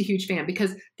 I'm just a huge fan,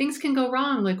 because things can go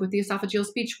wrong, with the esophageal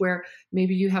speech, where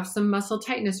maybe you have some muscle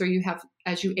tightness, or you have,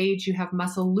 as you age, you have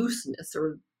muscle looseness,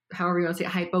 or however you want to say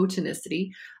it,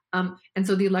 hypotonicity. And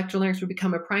so the electrolarynx would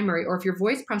become a primary. Or if your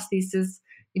voice prosthesis,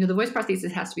 the voice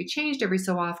prosthesis has to be changed every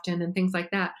so often and things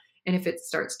like that. And if it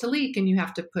starts to leak and you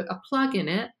have to put a plug in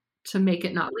it to make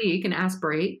it not leak and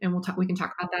aspirate, and we can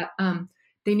talk about that,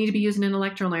 they need to be using an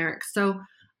electrolarynx. So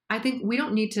I think we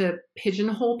don't need to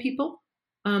pigeonhole people.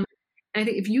 I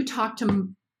think if you talk to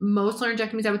most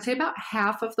laryngectomies, I would say about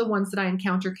half of the ones that I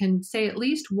encounter can say at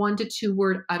least 1 to 2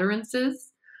 word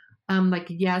utterances, like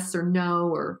yes or no,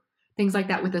 or things like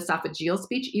that with esophageal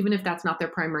speech, even if that's not their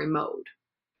primary mode.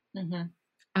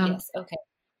 Mm-hmm. Yes. Okay.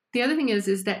 The other thing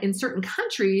is that in certain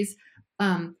countries,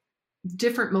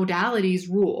 different modalities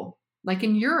rule.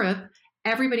 In Europe,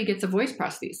 everybody gets a voice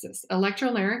prosthesis.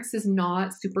 Electrolarynx is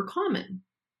not super common.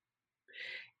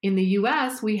 In the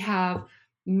US, we have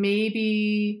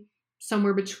maybe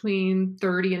somewhere between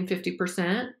 30 and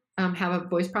 50% have a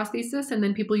voice prosthesis, and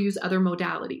then people use other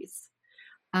modalities.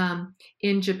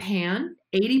 In Japan,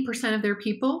 80% of their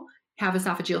people have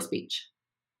esophageal speech.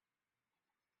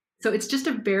 So it's just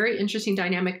a very interesting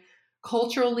dynamic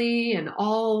culturally and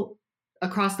all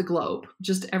across the globe,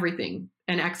 just everything,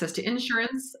 and access to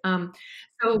insurance.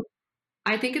 So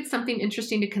I think it's something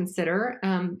interesting to consider.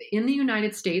 In the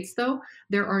United States, though,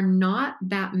 there are not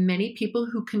that many people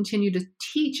who continue to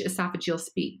teach esophageal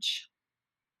speech.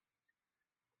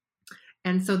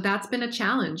 And so that's been a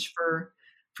challenge for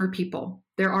people.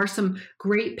 There are some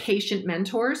great patient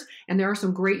mentors, and there are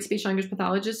some great speech language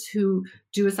pathologists who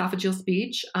do esophageal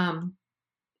speech.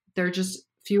 They're just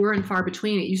fewer and far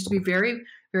between. It used to be very,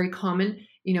 very common,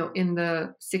 in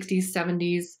the 60s,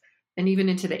 70s, and even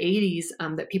into the 80s,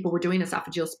 that people were doing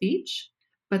esophageal speech.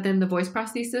 But then the voice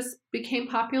prosthesis became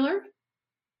popular.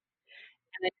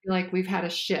 And I feel like we've had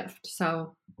a shift.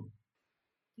 So,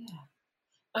 yeah.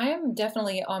 I am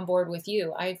definitely on board with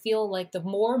you. I feel like the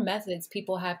more methods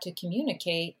people have to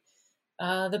communicate,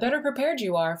 the better prepared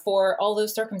you are for all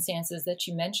those circumstances that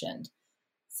you mentioned.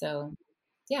 So,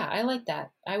 yeah, I like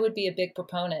that. I would be a big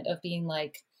proponent of being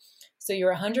like, so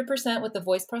you're 100% with the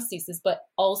voice prosthesis, but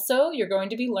also you're going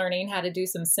to be learning how to do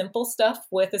some simple stuff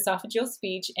with esophageal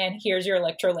speech, and here's your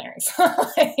electrolarynx.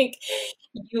 Like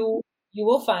you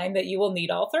will find that you will need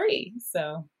all three.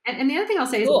 So And the other thing I'll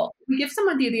say is cool. we give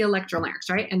someone the electrolarynx,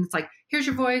 right? And it's like, here's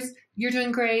your voice, you're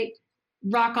doing great,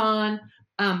 rock on.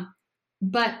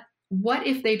 But what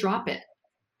if they drop it?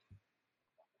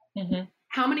 Mm-hmm.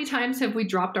 How many times have we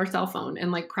dropped our cell phone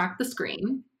and like cracked the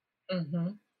screen? Mm-hmm.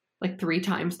 Like 3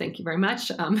 times. Thank you very much.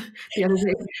 The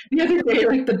other day,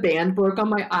 like the band broke on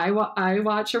my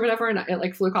iWatch or whatever, and it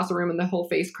like flew across the room, and the whole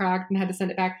face cracked, and had to send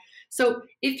it back. So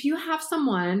if you have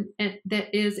someone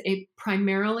that is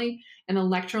primarily an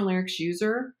electrolarynx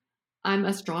user, I'm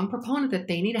a strong proponent that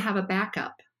they need to have a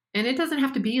backup, and it doesn't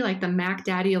have to be like the Mac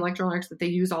Daddy electrolarynx that they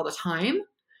use all the time.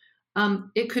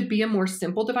 It could be a more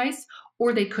simple device,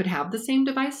 or they could have the same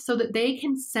device so that they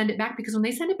can send it back, because when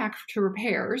they send it back to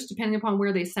repairs, depending upon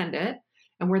where they send it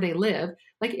and where they live,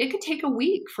 like it could take a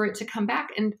week for it to come back.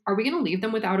 And are we going to leave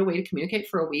them without a way to communicate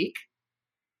for a week?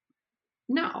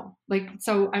 No.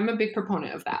 So I'm a big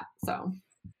proponent of that. So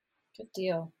Good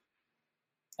deal.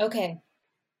 Okay.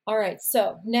 All right.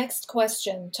 So next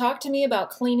question. Talk to me about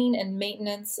cleaning and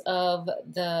maintenance of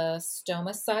the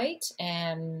stoma site,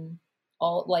 and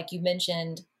all, like you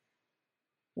mentioned,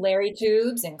 Larry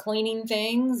tubes and cleaning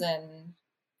things. And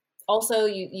also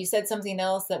you said something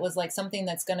else that was like something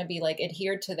that's going to be like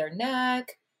adhered to their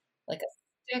neck, like a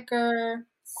sticker,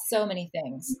 so many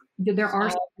things. there are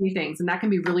so many things, and that can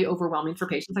be really overwhelming for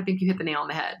patients. I think you hit the nail on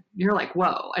the head. You're like,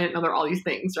 whoa, I didn't know there are all these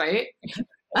things, right?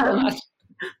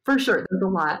 For sure. There's a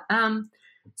lot.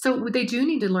 So they do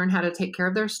need to learn how to take care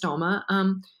of their stoma.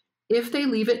 If they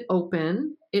leave it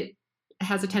open, it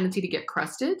has a tendency to get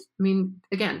crusted. I mean,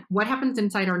 again, what happens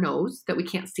inside our nose that we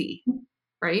can't see,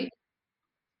 right?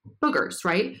 Boogers,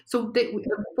 right? So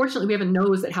fortunately, we have a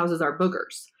nose that houses our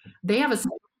boogers. They have a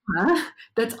stoma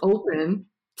that's open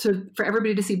for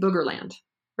everybody to see Boogerland,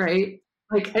 right?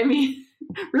 Like, I mean,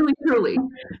 really, truly.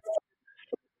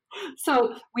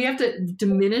 So we have to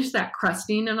diminish that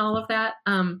crusting and all of that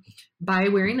by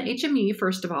wearing the HME,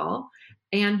 first of all.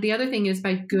 And the other thing is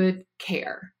by good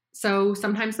care. So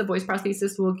sometimes the voice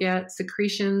prosthesis will get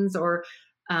secretions or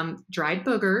dried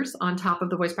boogers on top of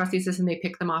the voice prosthesis, and they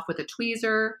pick them off with a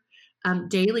tweezer.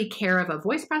 Daily care of a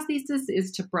voice prosthesis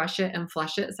is to brush it and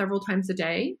flush it several times a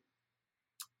day.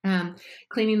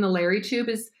 Cleaning the Larry tube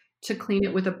is to clean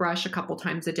it with a brush a couple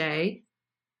times a day.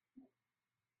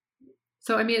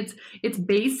 So, I mean, it's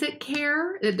basic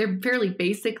care. They're fairly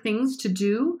basic things to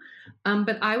do.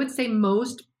 But I would say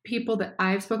most people that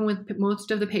I've spoken with, most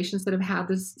of the patients that have had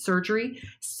this surgery,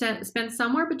 spend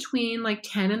somewhere between like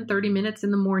 10 and 30 minutes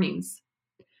in the mornings,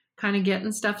 kind of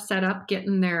getting stuff set up,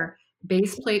 getting their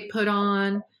base plate put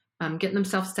on, getting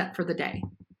themselves set for the day.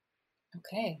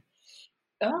 Okay.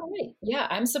 All right. Yeah,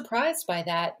 I'm surprised by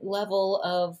that level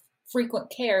of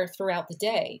frequent care throughout the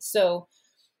day. So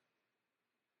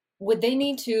would they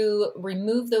need to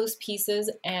remove those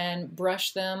pieces and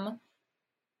brush them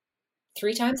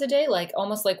 3 times a day? Like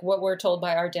almost like what we're told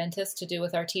by our dentist to do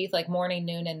with our teeth, like morning,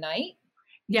 noon, and night?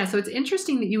 Yeah. So it's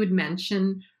interesting that you would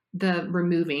mention the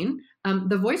removing.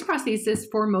 The voice prosthesis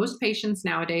for most patients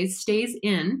nowadays stays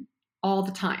in all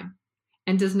the time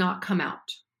and does not come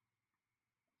out.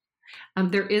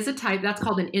 There is a type that's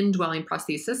called an indwelling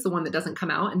prosthesis, the one that doesn't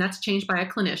come out, and that's changed by a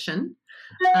clinician.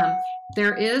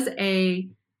 There is a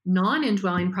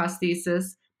non-indwelling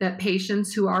prosthesis that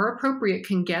patients who are appropriate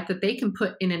can get, that they can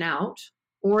put in and out,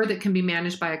 or that can be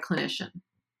managed by a clinician.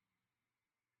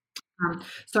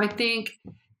 So I think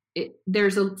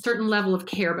there's a certain level of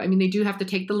care, but I mean, they do have to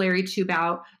take the Larry tube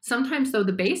out. Sometimes, though,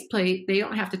 the base plate, they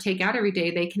don't have to take out every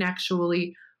day. They can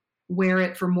actually wear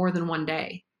it for more than one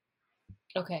day.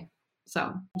 Okay.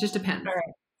 So it just depends. All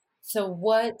right. So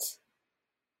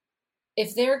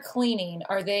if they're cleaning,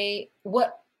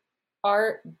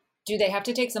 do they have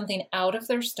to take something out of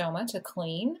their stoma to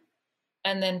clean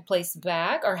and then place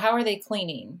back? Or how are they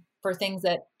cleaning for things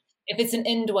that, if it's an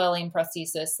indwelling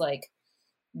prosthesis, like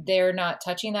they're not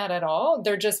touching that at all?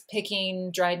 They're just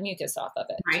picking dried mucus off of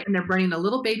it. Right. And they're running a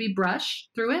little baby brush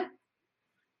through it.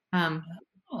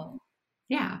 Oh.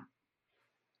 Yeah.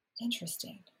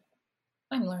 Interesting.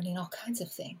 I'm learning all kinds of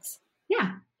things.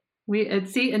 Yeah.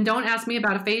 See, and don't ask me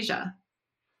about aphasia.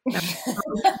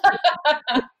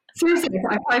 Seriously,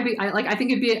 I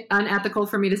think it'd be unethical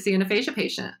for me to see an aphasia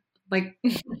patient. Like,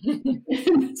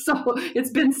 so it's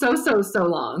been so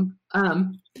long.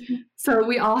 So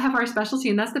we all have our specialty,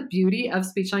 and that's the beauty of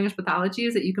speech language pathology,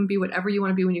 is that you can be whatever you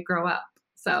want to be when you grow up.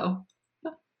 So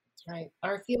that's right.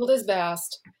 Our field is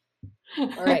vast.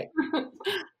 All right.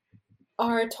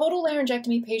 Are total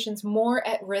laryngectomy patients more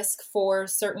at risk for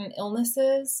certain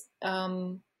illnesses?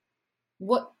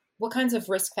 What kinds of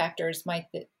risk factors might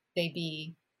they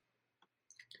be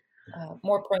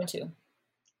more prone to?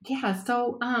 Yeah,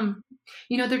 so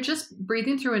they're just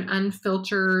breathing through an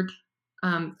unfiltered,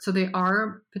 so they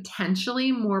are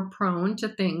potentially more prone to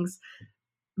things.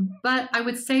 But I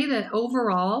would say that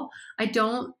overall, I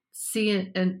don't see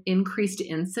an increased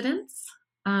incidence.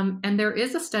 And there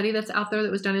is a study that's out there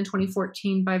that was done in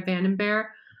 2014 by Vandenberg,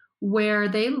 where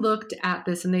they looked at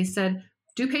this and they said,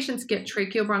 do patients get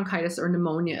tracheobronchitis or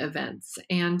pneumonia events?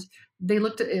 And they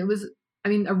looked at, it was,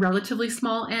 a relatively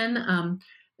small N,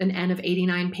 an N of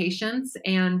 89 patients.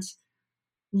 And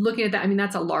looking at that,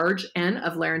 that's a large N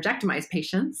of laryngectomized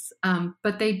patients.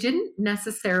 But they didn't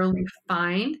necessarily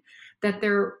find that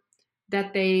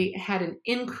they had an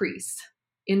increase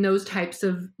in those types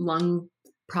of lung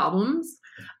problems.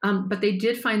 But they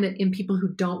did find that in people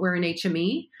who don't wear an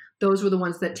HME, those were the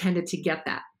ones that tended to get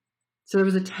that. So there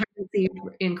was a tendency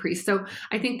increase. So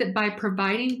I think that by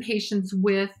providing patients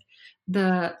with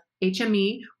the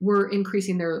HME, we're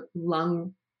increasing their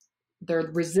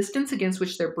resistance against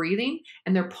which they're breathing,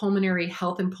 and their pulmonary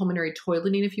health and pulmonary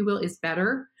toileting, if you will, is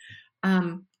better.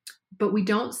 But we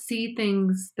don't see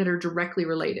things that are directly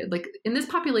related. Like in this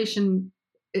population,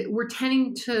 we're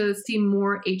tending to see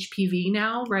more HPV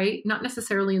now, right? Not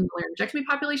necessarily in the laryngectomy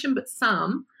population, but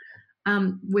some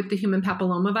with the human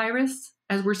papillomavirus.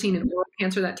 As we're seeing in oral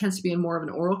cancer, that tends to be more of an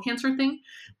oral cancer thing.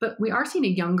 But we are seeing a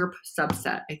younger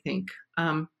subset, I think.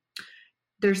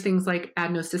 There's things like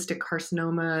adenocystic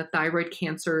carcinoma, thyroid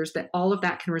cancers, that all of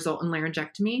that can result in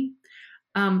laryngectomy.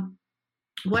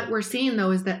 What we're seeing,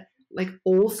 though, is that like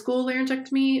old school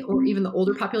laryngectomy, or even the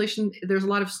older population, there's a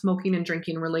lot of smoking and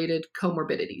drinking related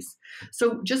comorbidities.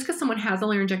 So just because someone has a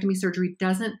laryngectomy surgery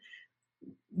doesn't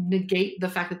negate the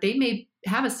fact that they may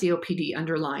have a COPD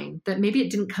underlying, that maybe it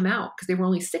didn't come out because they were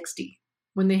only 60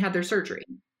 when they had their surgery.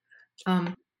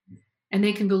 And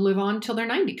they can go live on till they're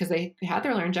 90 because they had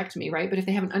their laryngectomy, right? But if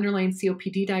they have an underlying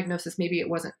COPD diagnosis, maybe it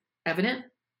wasn't evident.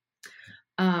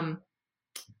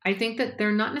 I think that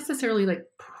they're not necessarily like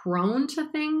prone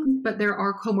to things, but there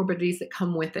are comorbidities that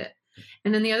come with it.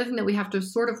 And then the other thing that we have to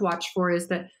sort of watch for is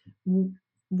that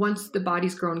once the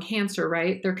body's grown cancer,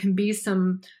 right, there can be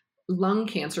some lung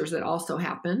cancers that also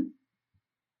happen.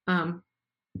 I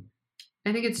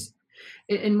think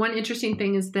and one interesting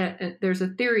thing is that there's a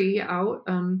theory out,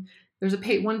 there's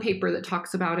one paper that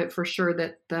talks about it for sure,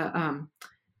 that the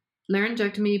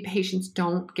laryngectomy patients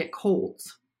don't get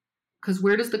colds. Because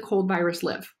where does the cold virus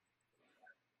live?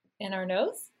 In our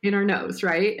nose? In our nose,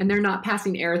 right? And they're not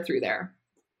passing air through there.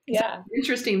 Yeah. So,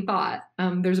 interesting thought.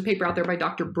 There's a paper out there by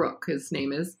Dr. Brook, his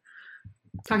name is,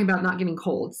 talking about not getting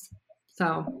colds.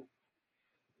 So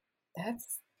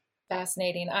that's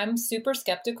fascinating. I'm super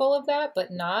skeptical of that,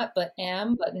 but now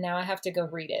I have to go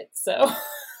read it. So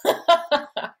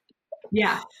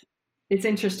yeah, it's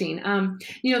interesting.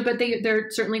 But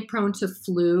they're certainly prone to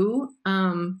flu.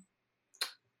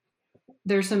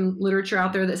 There's some literature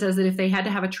out there that says that if they had to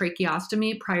have a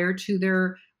tracheostomy prior to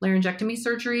their laryngectomy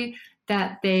surgery,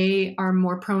 that they are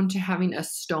more prone to having a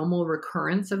stomal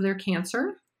recurrence of their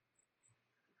cancer,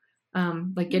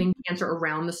 like getting cancer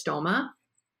around the stoma.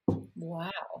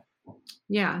 Wow.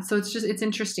 Yeah. So it's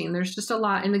interesting. There's just a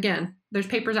lot. And again, there's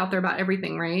papers out there about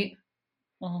everything, right?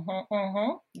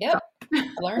 Yep.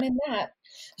 Learning that.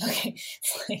 Okay.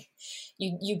 It's like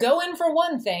you go in for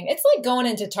one thing. It's like going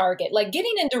into Target. Like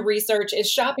getting into research is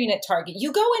shopping at Target.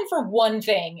 You go in for one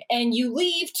thing and you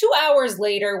leave 2 hours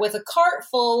later with a cart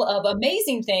full of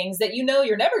amazing things that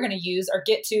you're never going to use or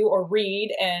get to or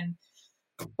read.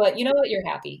 But you know what? You're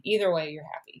happy. Either way, you're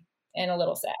happy and a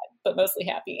little sad, but mostly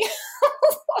happy.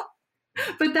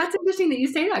 But that's interesting that you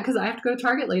say that, because I have to go to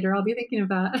Target later. I'll be thinking of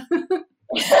that.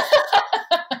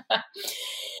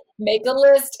 Make a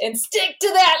list and stick to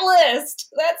that list.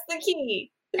 That's the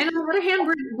key. And on the other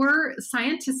hand, we're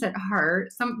scientists at heart.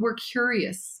 We're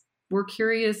curious. We're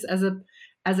curious as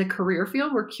a career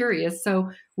field. We're curious.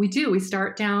 So we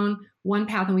start down one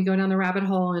path and we go down the rabbit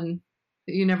hole, and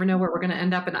you never know where we're going to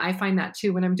end up. And I find that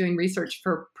too when I'm doing research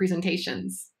for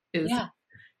presentations. You're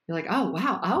like, oh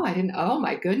wow, oh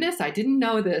my goodness, I didn't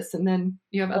know this. And then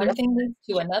you have other thing leads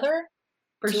to another.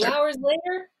 For 2 hours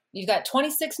later, you've got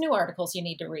 26 new articles you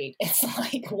need to read. It's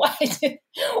like, why did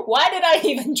I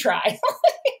even try?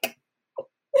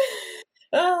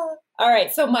 All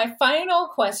right. So my final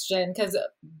question, because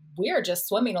we are just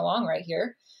swimming along right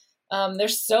here.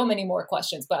 There's so many more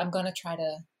questions, but I'm going to try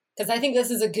to, because I think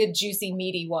this is a good, juicy,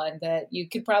 meaty one that you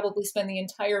could probably spend the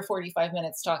entire 45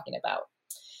 minutes talking about.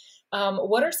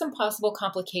 What are some possible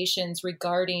complications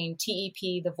regarding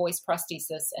TEP, the voice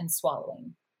prosthesis, and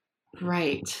swallowing?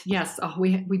 Right. Yes. Oh,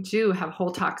 we do have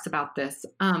whole talks about this.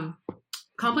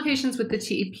 Complications with the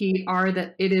TEP are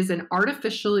that it is an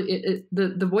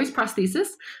the voice prosthesis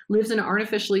lives in an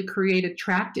artificially created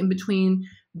tract in between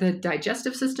the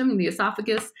digestive system, the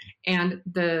esophagus, and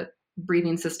the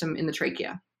breathing system in the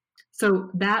trachea. So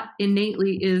that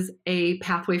innately is a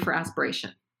pathway for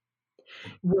aspiration.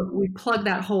 We plug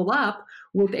that hole up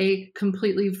with a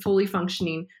completely fully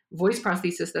functioning voice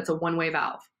prosthesis that's a one-way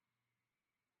valve.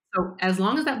 So as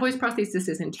long as that voice prosthesis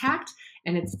is intact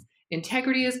and its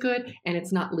integrity is good and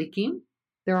it's not leaking,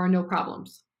 there are no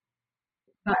problems.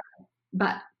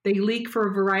 But they leak for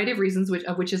a variety of reasons,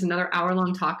 which is another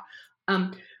hour-long talk,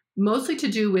 mostly to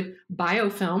do with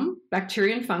biofilm,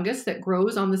 bacteria and fungus that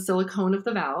grows on the silicone of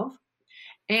the valve,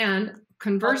 and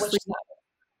conversely,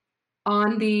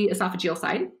 on the esophageal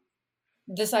side.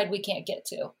 The side we can't get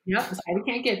to. Yep, the side we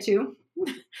can't get to.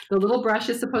 The little brush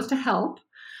is supposed to help.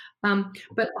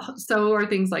 But so are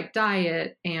things like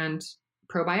diet and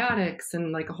probiotics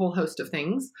and like a whole host of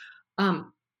things. And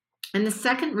the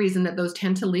second reason that those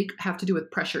tend to leak have to do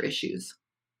with pressure issues.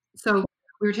 So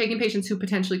we were taking patients who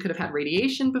potentially could have had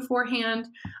radiation beforehand.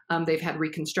 They've had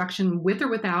reconstruction with or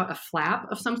without a flap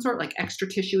of some sort, like extra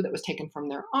tissue that was taken from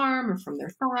their arm or from their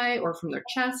thigh or from their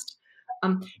chest.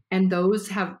 And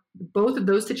both of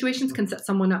those situations can set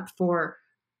someone up for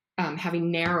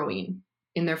having narrowing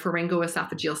in their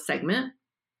pharyngoesophageal segment,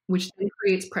 which then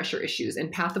creates pressure issues.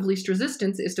 And path of least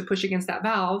resistance is to push against that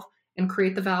valve and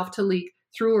create the valve to leak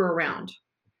through or around.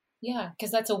 Yeah,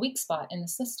 because that's a weak spot in the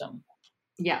system.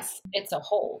 Yes. It's a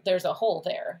hole. There's a hole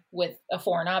there with a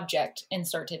foreign object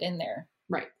inserted in there.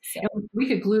 Right. So. And we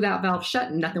could glue that valve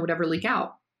shut and nothing would ever leak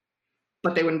out,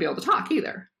 but they wouldn't be able to talk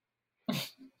either.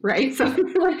 Right. So there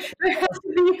has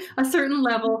to be a certain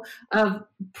level of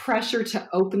pressure to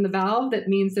open the valve. That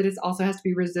means that it also has to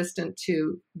be resistant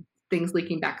to things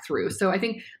leaking back through. So I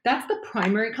think that's the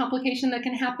primary complication that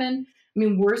can happen. I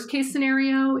mean, worst case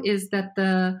scenario is that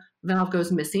the valve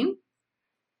goes missing,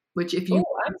 which if you...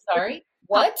 Oh, I'm sorry.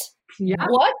 What? Yeah.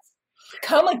 What?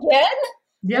 Come again?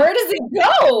 Yeah. Where does it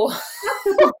go?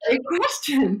 That's a great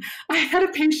question. I had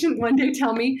a patient one day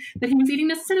tell me that he was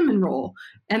eating a cinnamon roll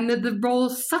and that the roll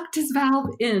sucked his valve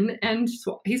in and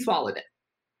he swallowed it.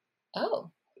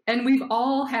 Oh. And we've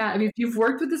all had, I mean, if you've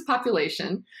worked with this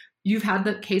population, you've had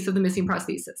the case of the missing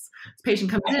prosthesis. This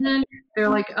patient comes in, they're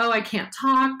like, oh, I can't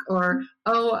talk, or,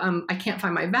 oh, I can't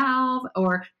find my valve,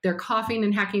 or they're coughing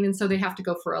and hacking, and so they have to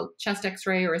go for a chest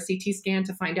x-ray or a CT scan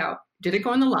to find out, did it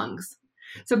go in the lungs?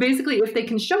 So basically, if they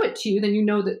can show it to you, then you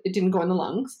know that it didn't go in the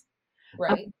lungs.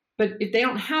 Right. But if they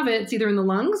don't have it, it's either in the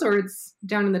lungs or it's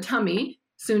down in the tummy,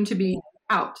 soon to be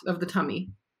out of the tummy.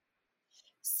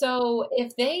 So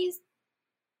if they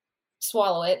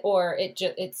swallow it or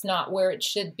it's not where it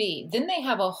should be, then they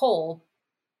have a hole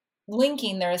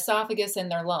linking their esophagus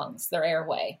and their lungs, their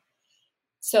airway.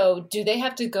 So do they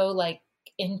have to go like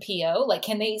NPO? Like,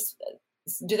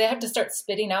 do they have to start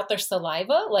spitting out their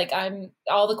saliva? Like,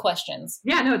 all the questions.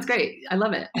 Yeah, no, it's great. I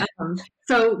love it.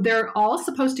 So they're all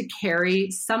supposed to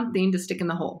carry something to stick in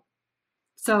the hole.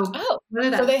 So,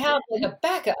 so they have like a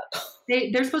backup.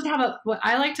 They're supposed to have what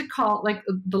I like to call like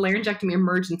the laryngectomy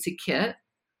emergency kit,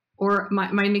 or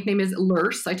my nickname is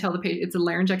LURS. I tell the patient it's a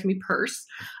laryngectomy purse.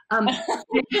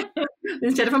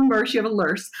 Instead of a MERS, you have a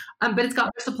LURS. But it's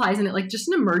got their supplies in it, like just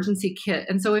an emergency kit.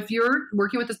 And so if you're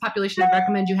working with this population, I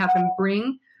recommend you have them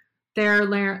bring their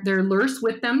LURS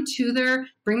with them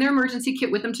bring their emergency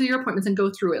kit with them to your appointments and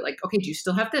go through it. Like, okay, do you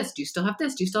still have this? Do you still have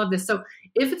this? Do you still have this? So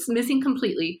if it's missing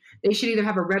completely, they should either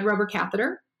have a red rubber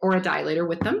catheter or a dilator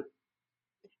with them.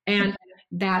 And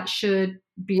that should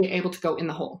be able to go in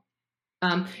the hole.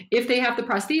 If they have the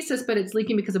prosthesis, but it's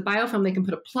leaking because of biofilm, they can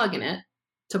put a plug in it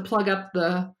to plug up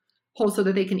the hole so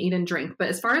that they can eat and drink. But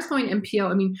as far as going NPO,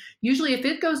 I mean, usually if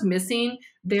it goes missing,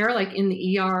 they're like in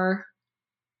the ER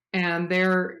and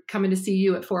they're coming to see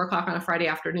you at 4:00 on a Friday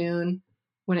afternoon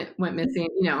when it went missing.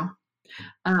 You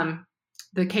know,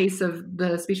 the case of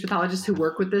the speech pathologists who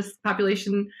work with this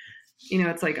population, you know,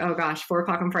 it's like, oh gosh,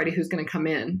 4:00 on Friday, who's going to come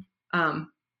in?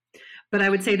 But I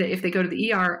would say that if they go to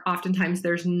the ER, oftentimes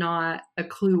there's not a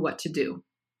clue what to do.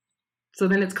 So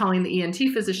then it's calling the ENT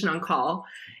physician on call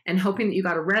and hoping that you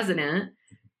got a resident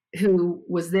who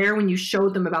was there when you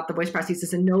showed them about the voice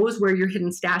prosthesis and knows where your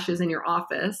hidden stash is in your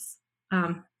office.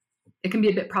 It can be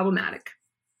a bit problematic.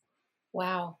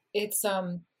 Wow. It's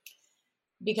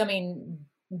becoming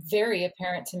very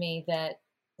apparent to me that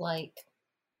like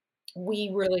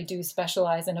we really do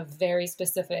specialize in a very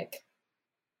specific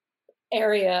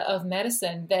area of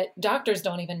medicine that doctors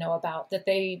don't even know about, that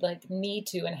they like need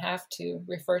to and have to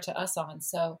refer to us on.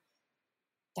 So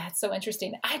that's so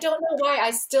interesting. I don't know why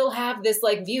I still have this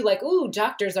like view, like, ooh,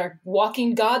 doctors are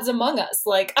walking gods among us.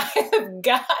 Like I have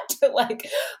got to like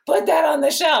put that on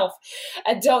the shelf.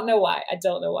 I don't know why.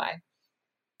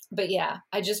 But yeah,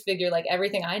 I just figure like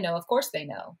everything I know, of course they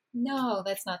know. No,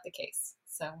 that's not the case.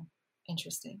 So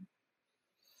interesting.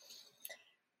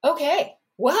 Okay.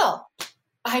 Well,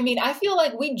 I mean, I feel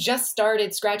like we just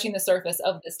started scratching the surface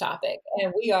of this topic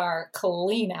and we are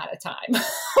clean out of time.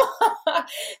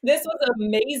 This was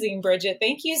amazing, Bridget.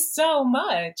 Thank you so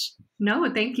much.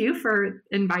 No, thank you for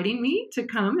inviting me to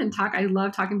come and talk. I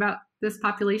love talking about this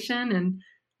population and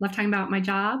love talking about my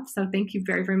job. So thank you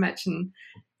very, very much. And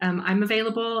I'm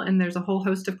available, and there's a whole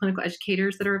host of clinical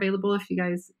educators that are available if you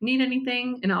guys need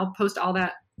anything. And I'll post all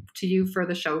that to you for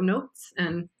the show notes.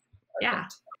 And yeah.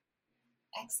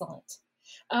 Excellent.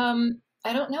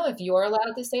 I don't know if you're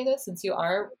allowed to say this since you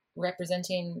are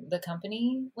representing the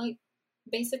company, like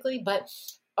basically, but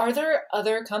are there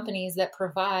other companies that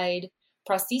provide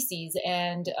prostheses,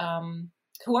 and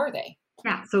who are they?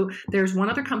 Yeah, so there's one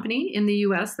other company in the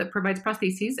U.S. that provides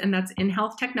prostheses, and that's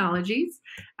InHealth Technologies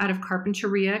out of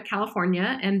Carpinteria,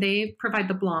 California, and they provide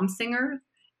the Blomsinger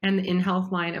and the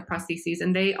InHealth line of prostheses,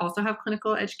 and they also have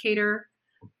clinical educator.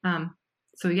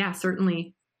 So yeah,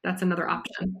 certainly that's another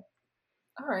option.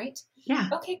 All right. Yeah.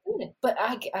 Okay, good. But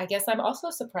I guess I'm also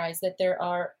surprised that there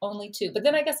are only two, but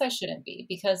then I guess I shouldn't be,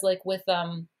 because like with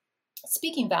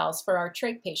speaking valves for our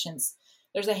trach patients,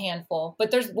 there's a handful, but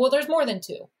there's more than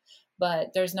two,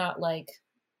 but there's not like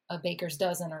a baker's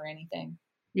dozen or anything.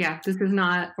 Yeah, this is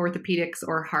not orthopedics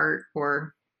or heart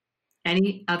or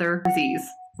any other disease.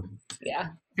 Yeah,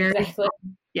 very exactly.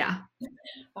 Yeah.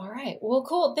 All right. Well,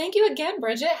 cool. Thank you again,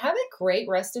 Bridget. Have a great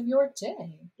rest of your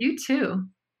day. You too.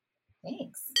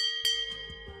 Thanks.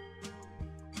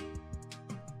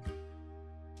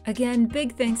 Again,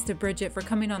 big thanks to Bridget for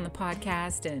coming on the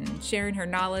podcast and sharing her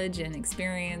knowledge and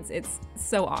experience. It's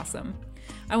so awesome.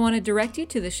 I want to direct you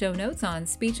to the show notes on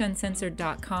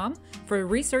speechuncensored.com for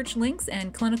research links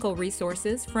and clinical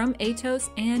resources from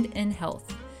ATOS and InHealth,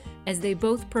 as they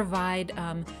both provide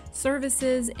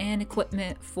services and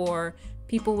equipment for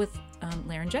people with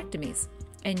laryngectomies.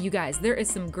 And you guys, there is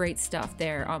some great stuff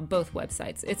there on both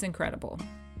websites. It's incredible.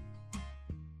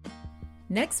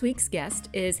 Next week's guest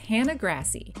is Hannah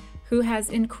Grassi, who has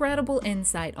incredible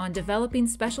insight on developing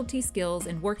specialty skills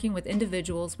and working with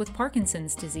individuals with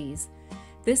Parkinson's disease.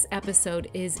 This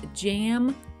episode is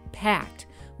jam-packed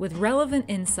with relevant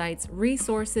insights,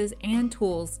 resources, and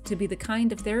tools to be the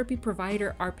kind of therapy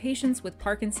provider our patients with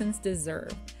Parkinson's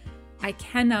deserve. I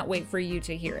cannot wait for you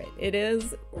to hear it. It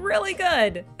is really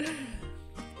good.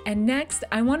 And next,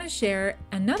 I want to share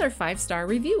another 5-star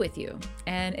review with you,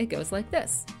 and it goes like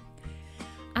this.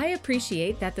 I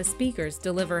appreciate that the speakers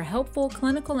deliver helpful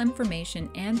clinical information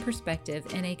and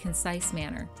perspective in a concise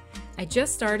manner. I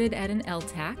just started at an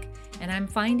LTAC, and I'm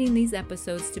finding these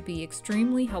episodes to be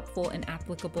extremely helpful and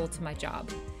applicable to my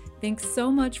job. Thanks so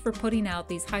much for putting out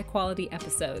these high-quality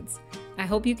episodes. I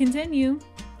hope you continue.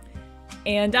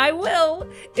 And I will!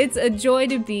 It's a joy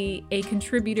to be a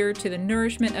contributor to the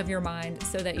nourishment of your mind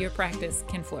so that your practice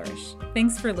can flourish.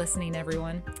 Thanks for listening,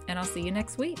 everyone, and I'll see you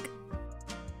next week.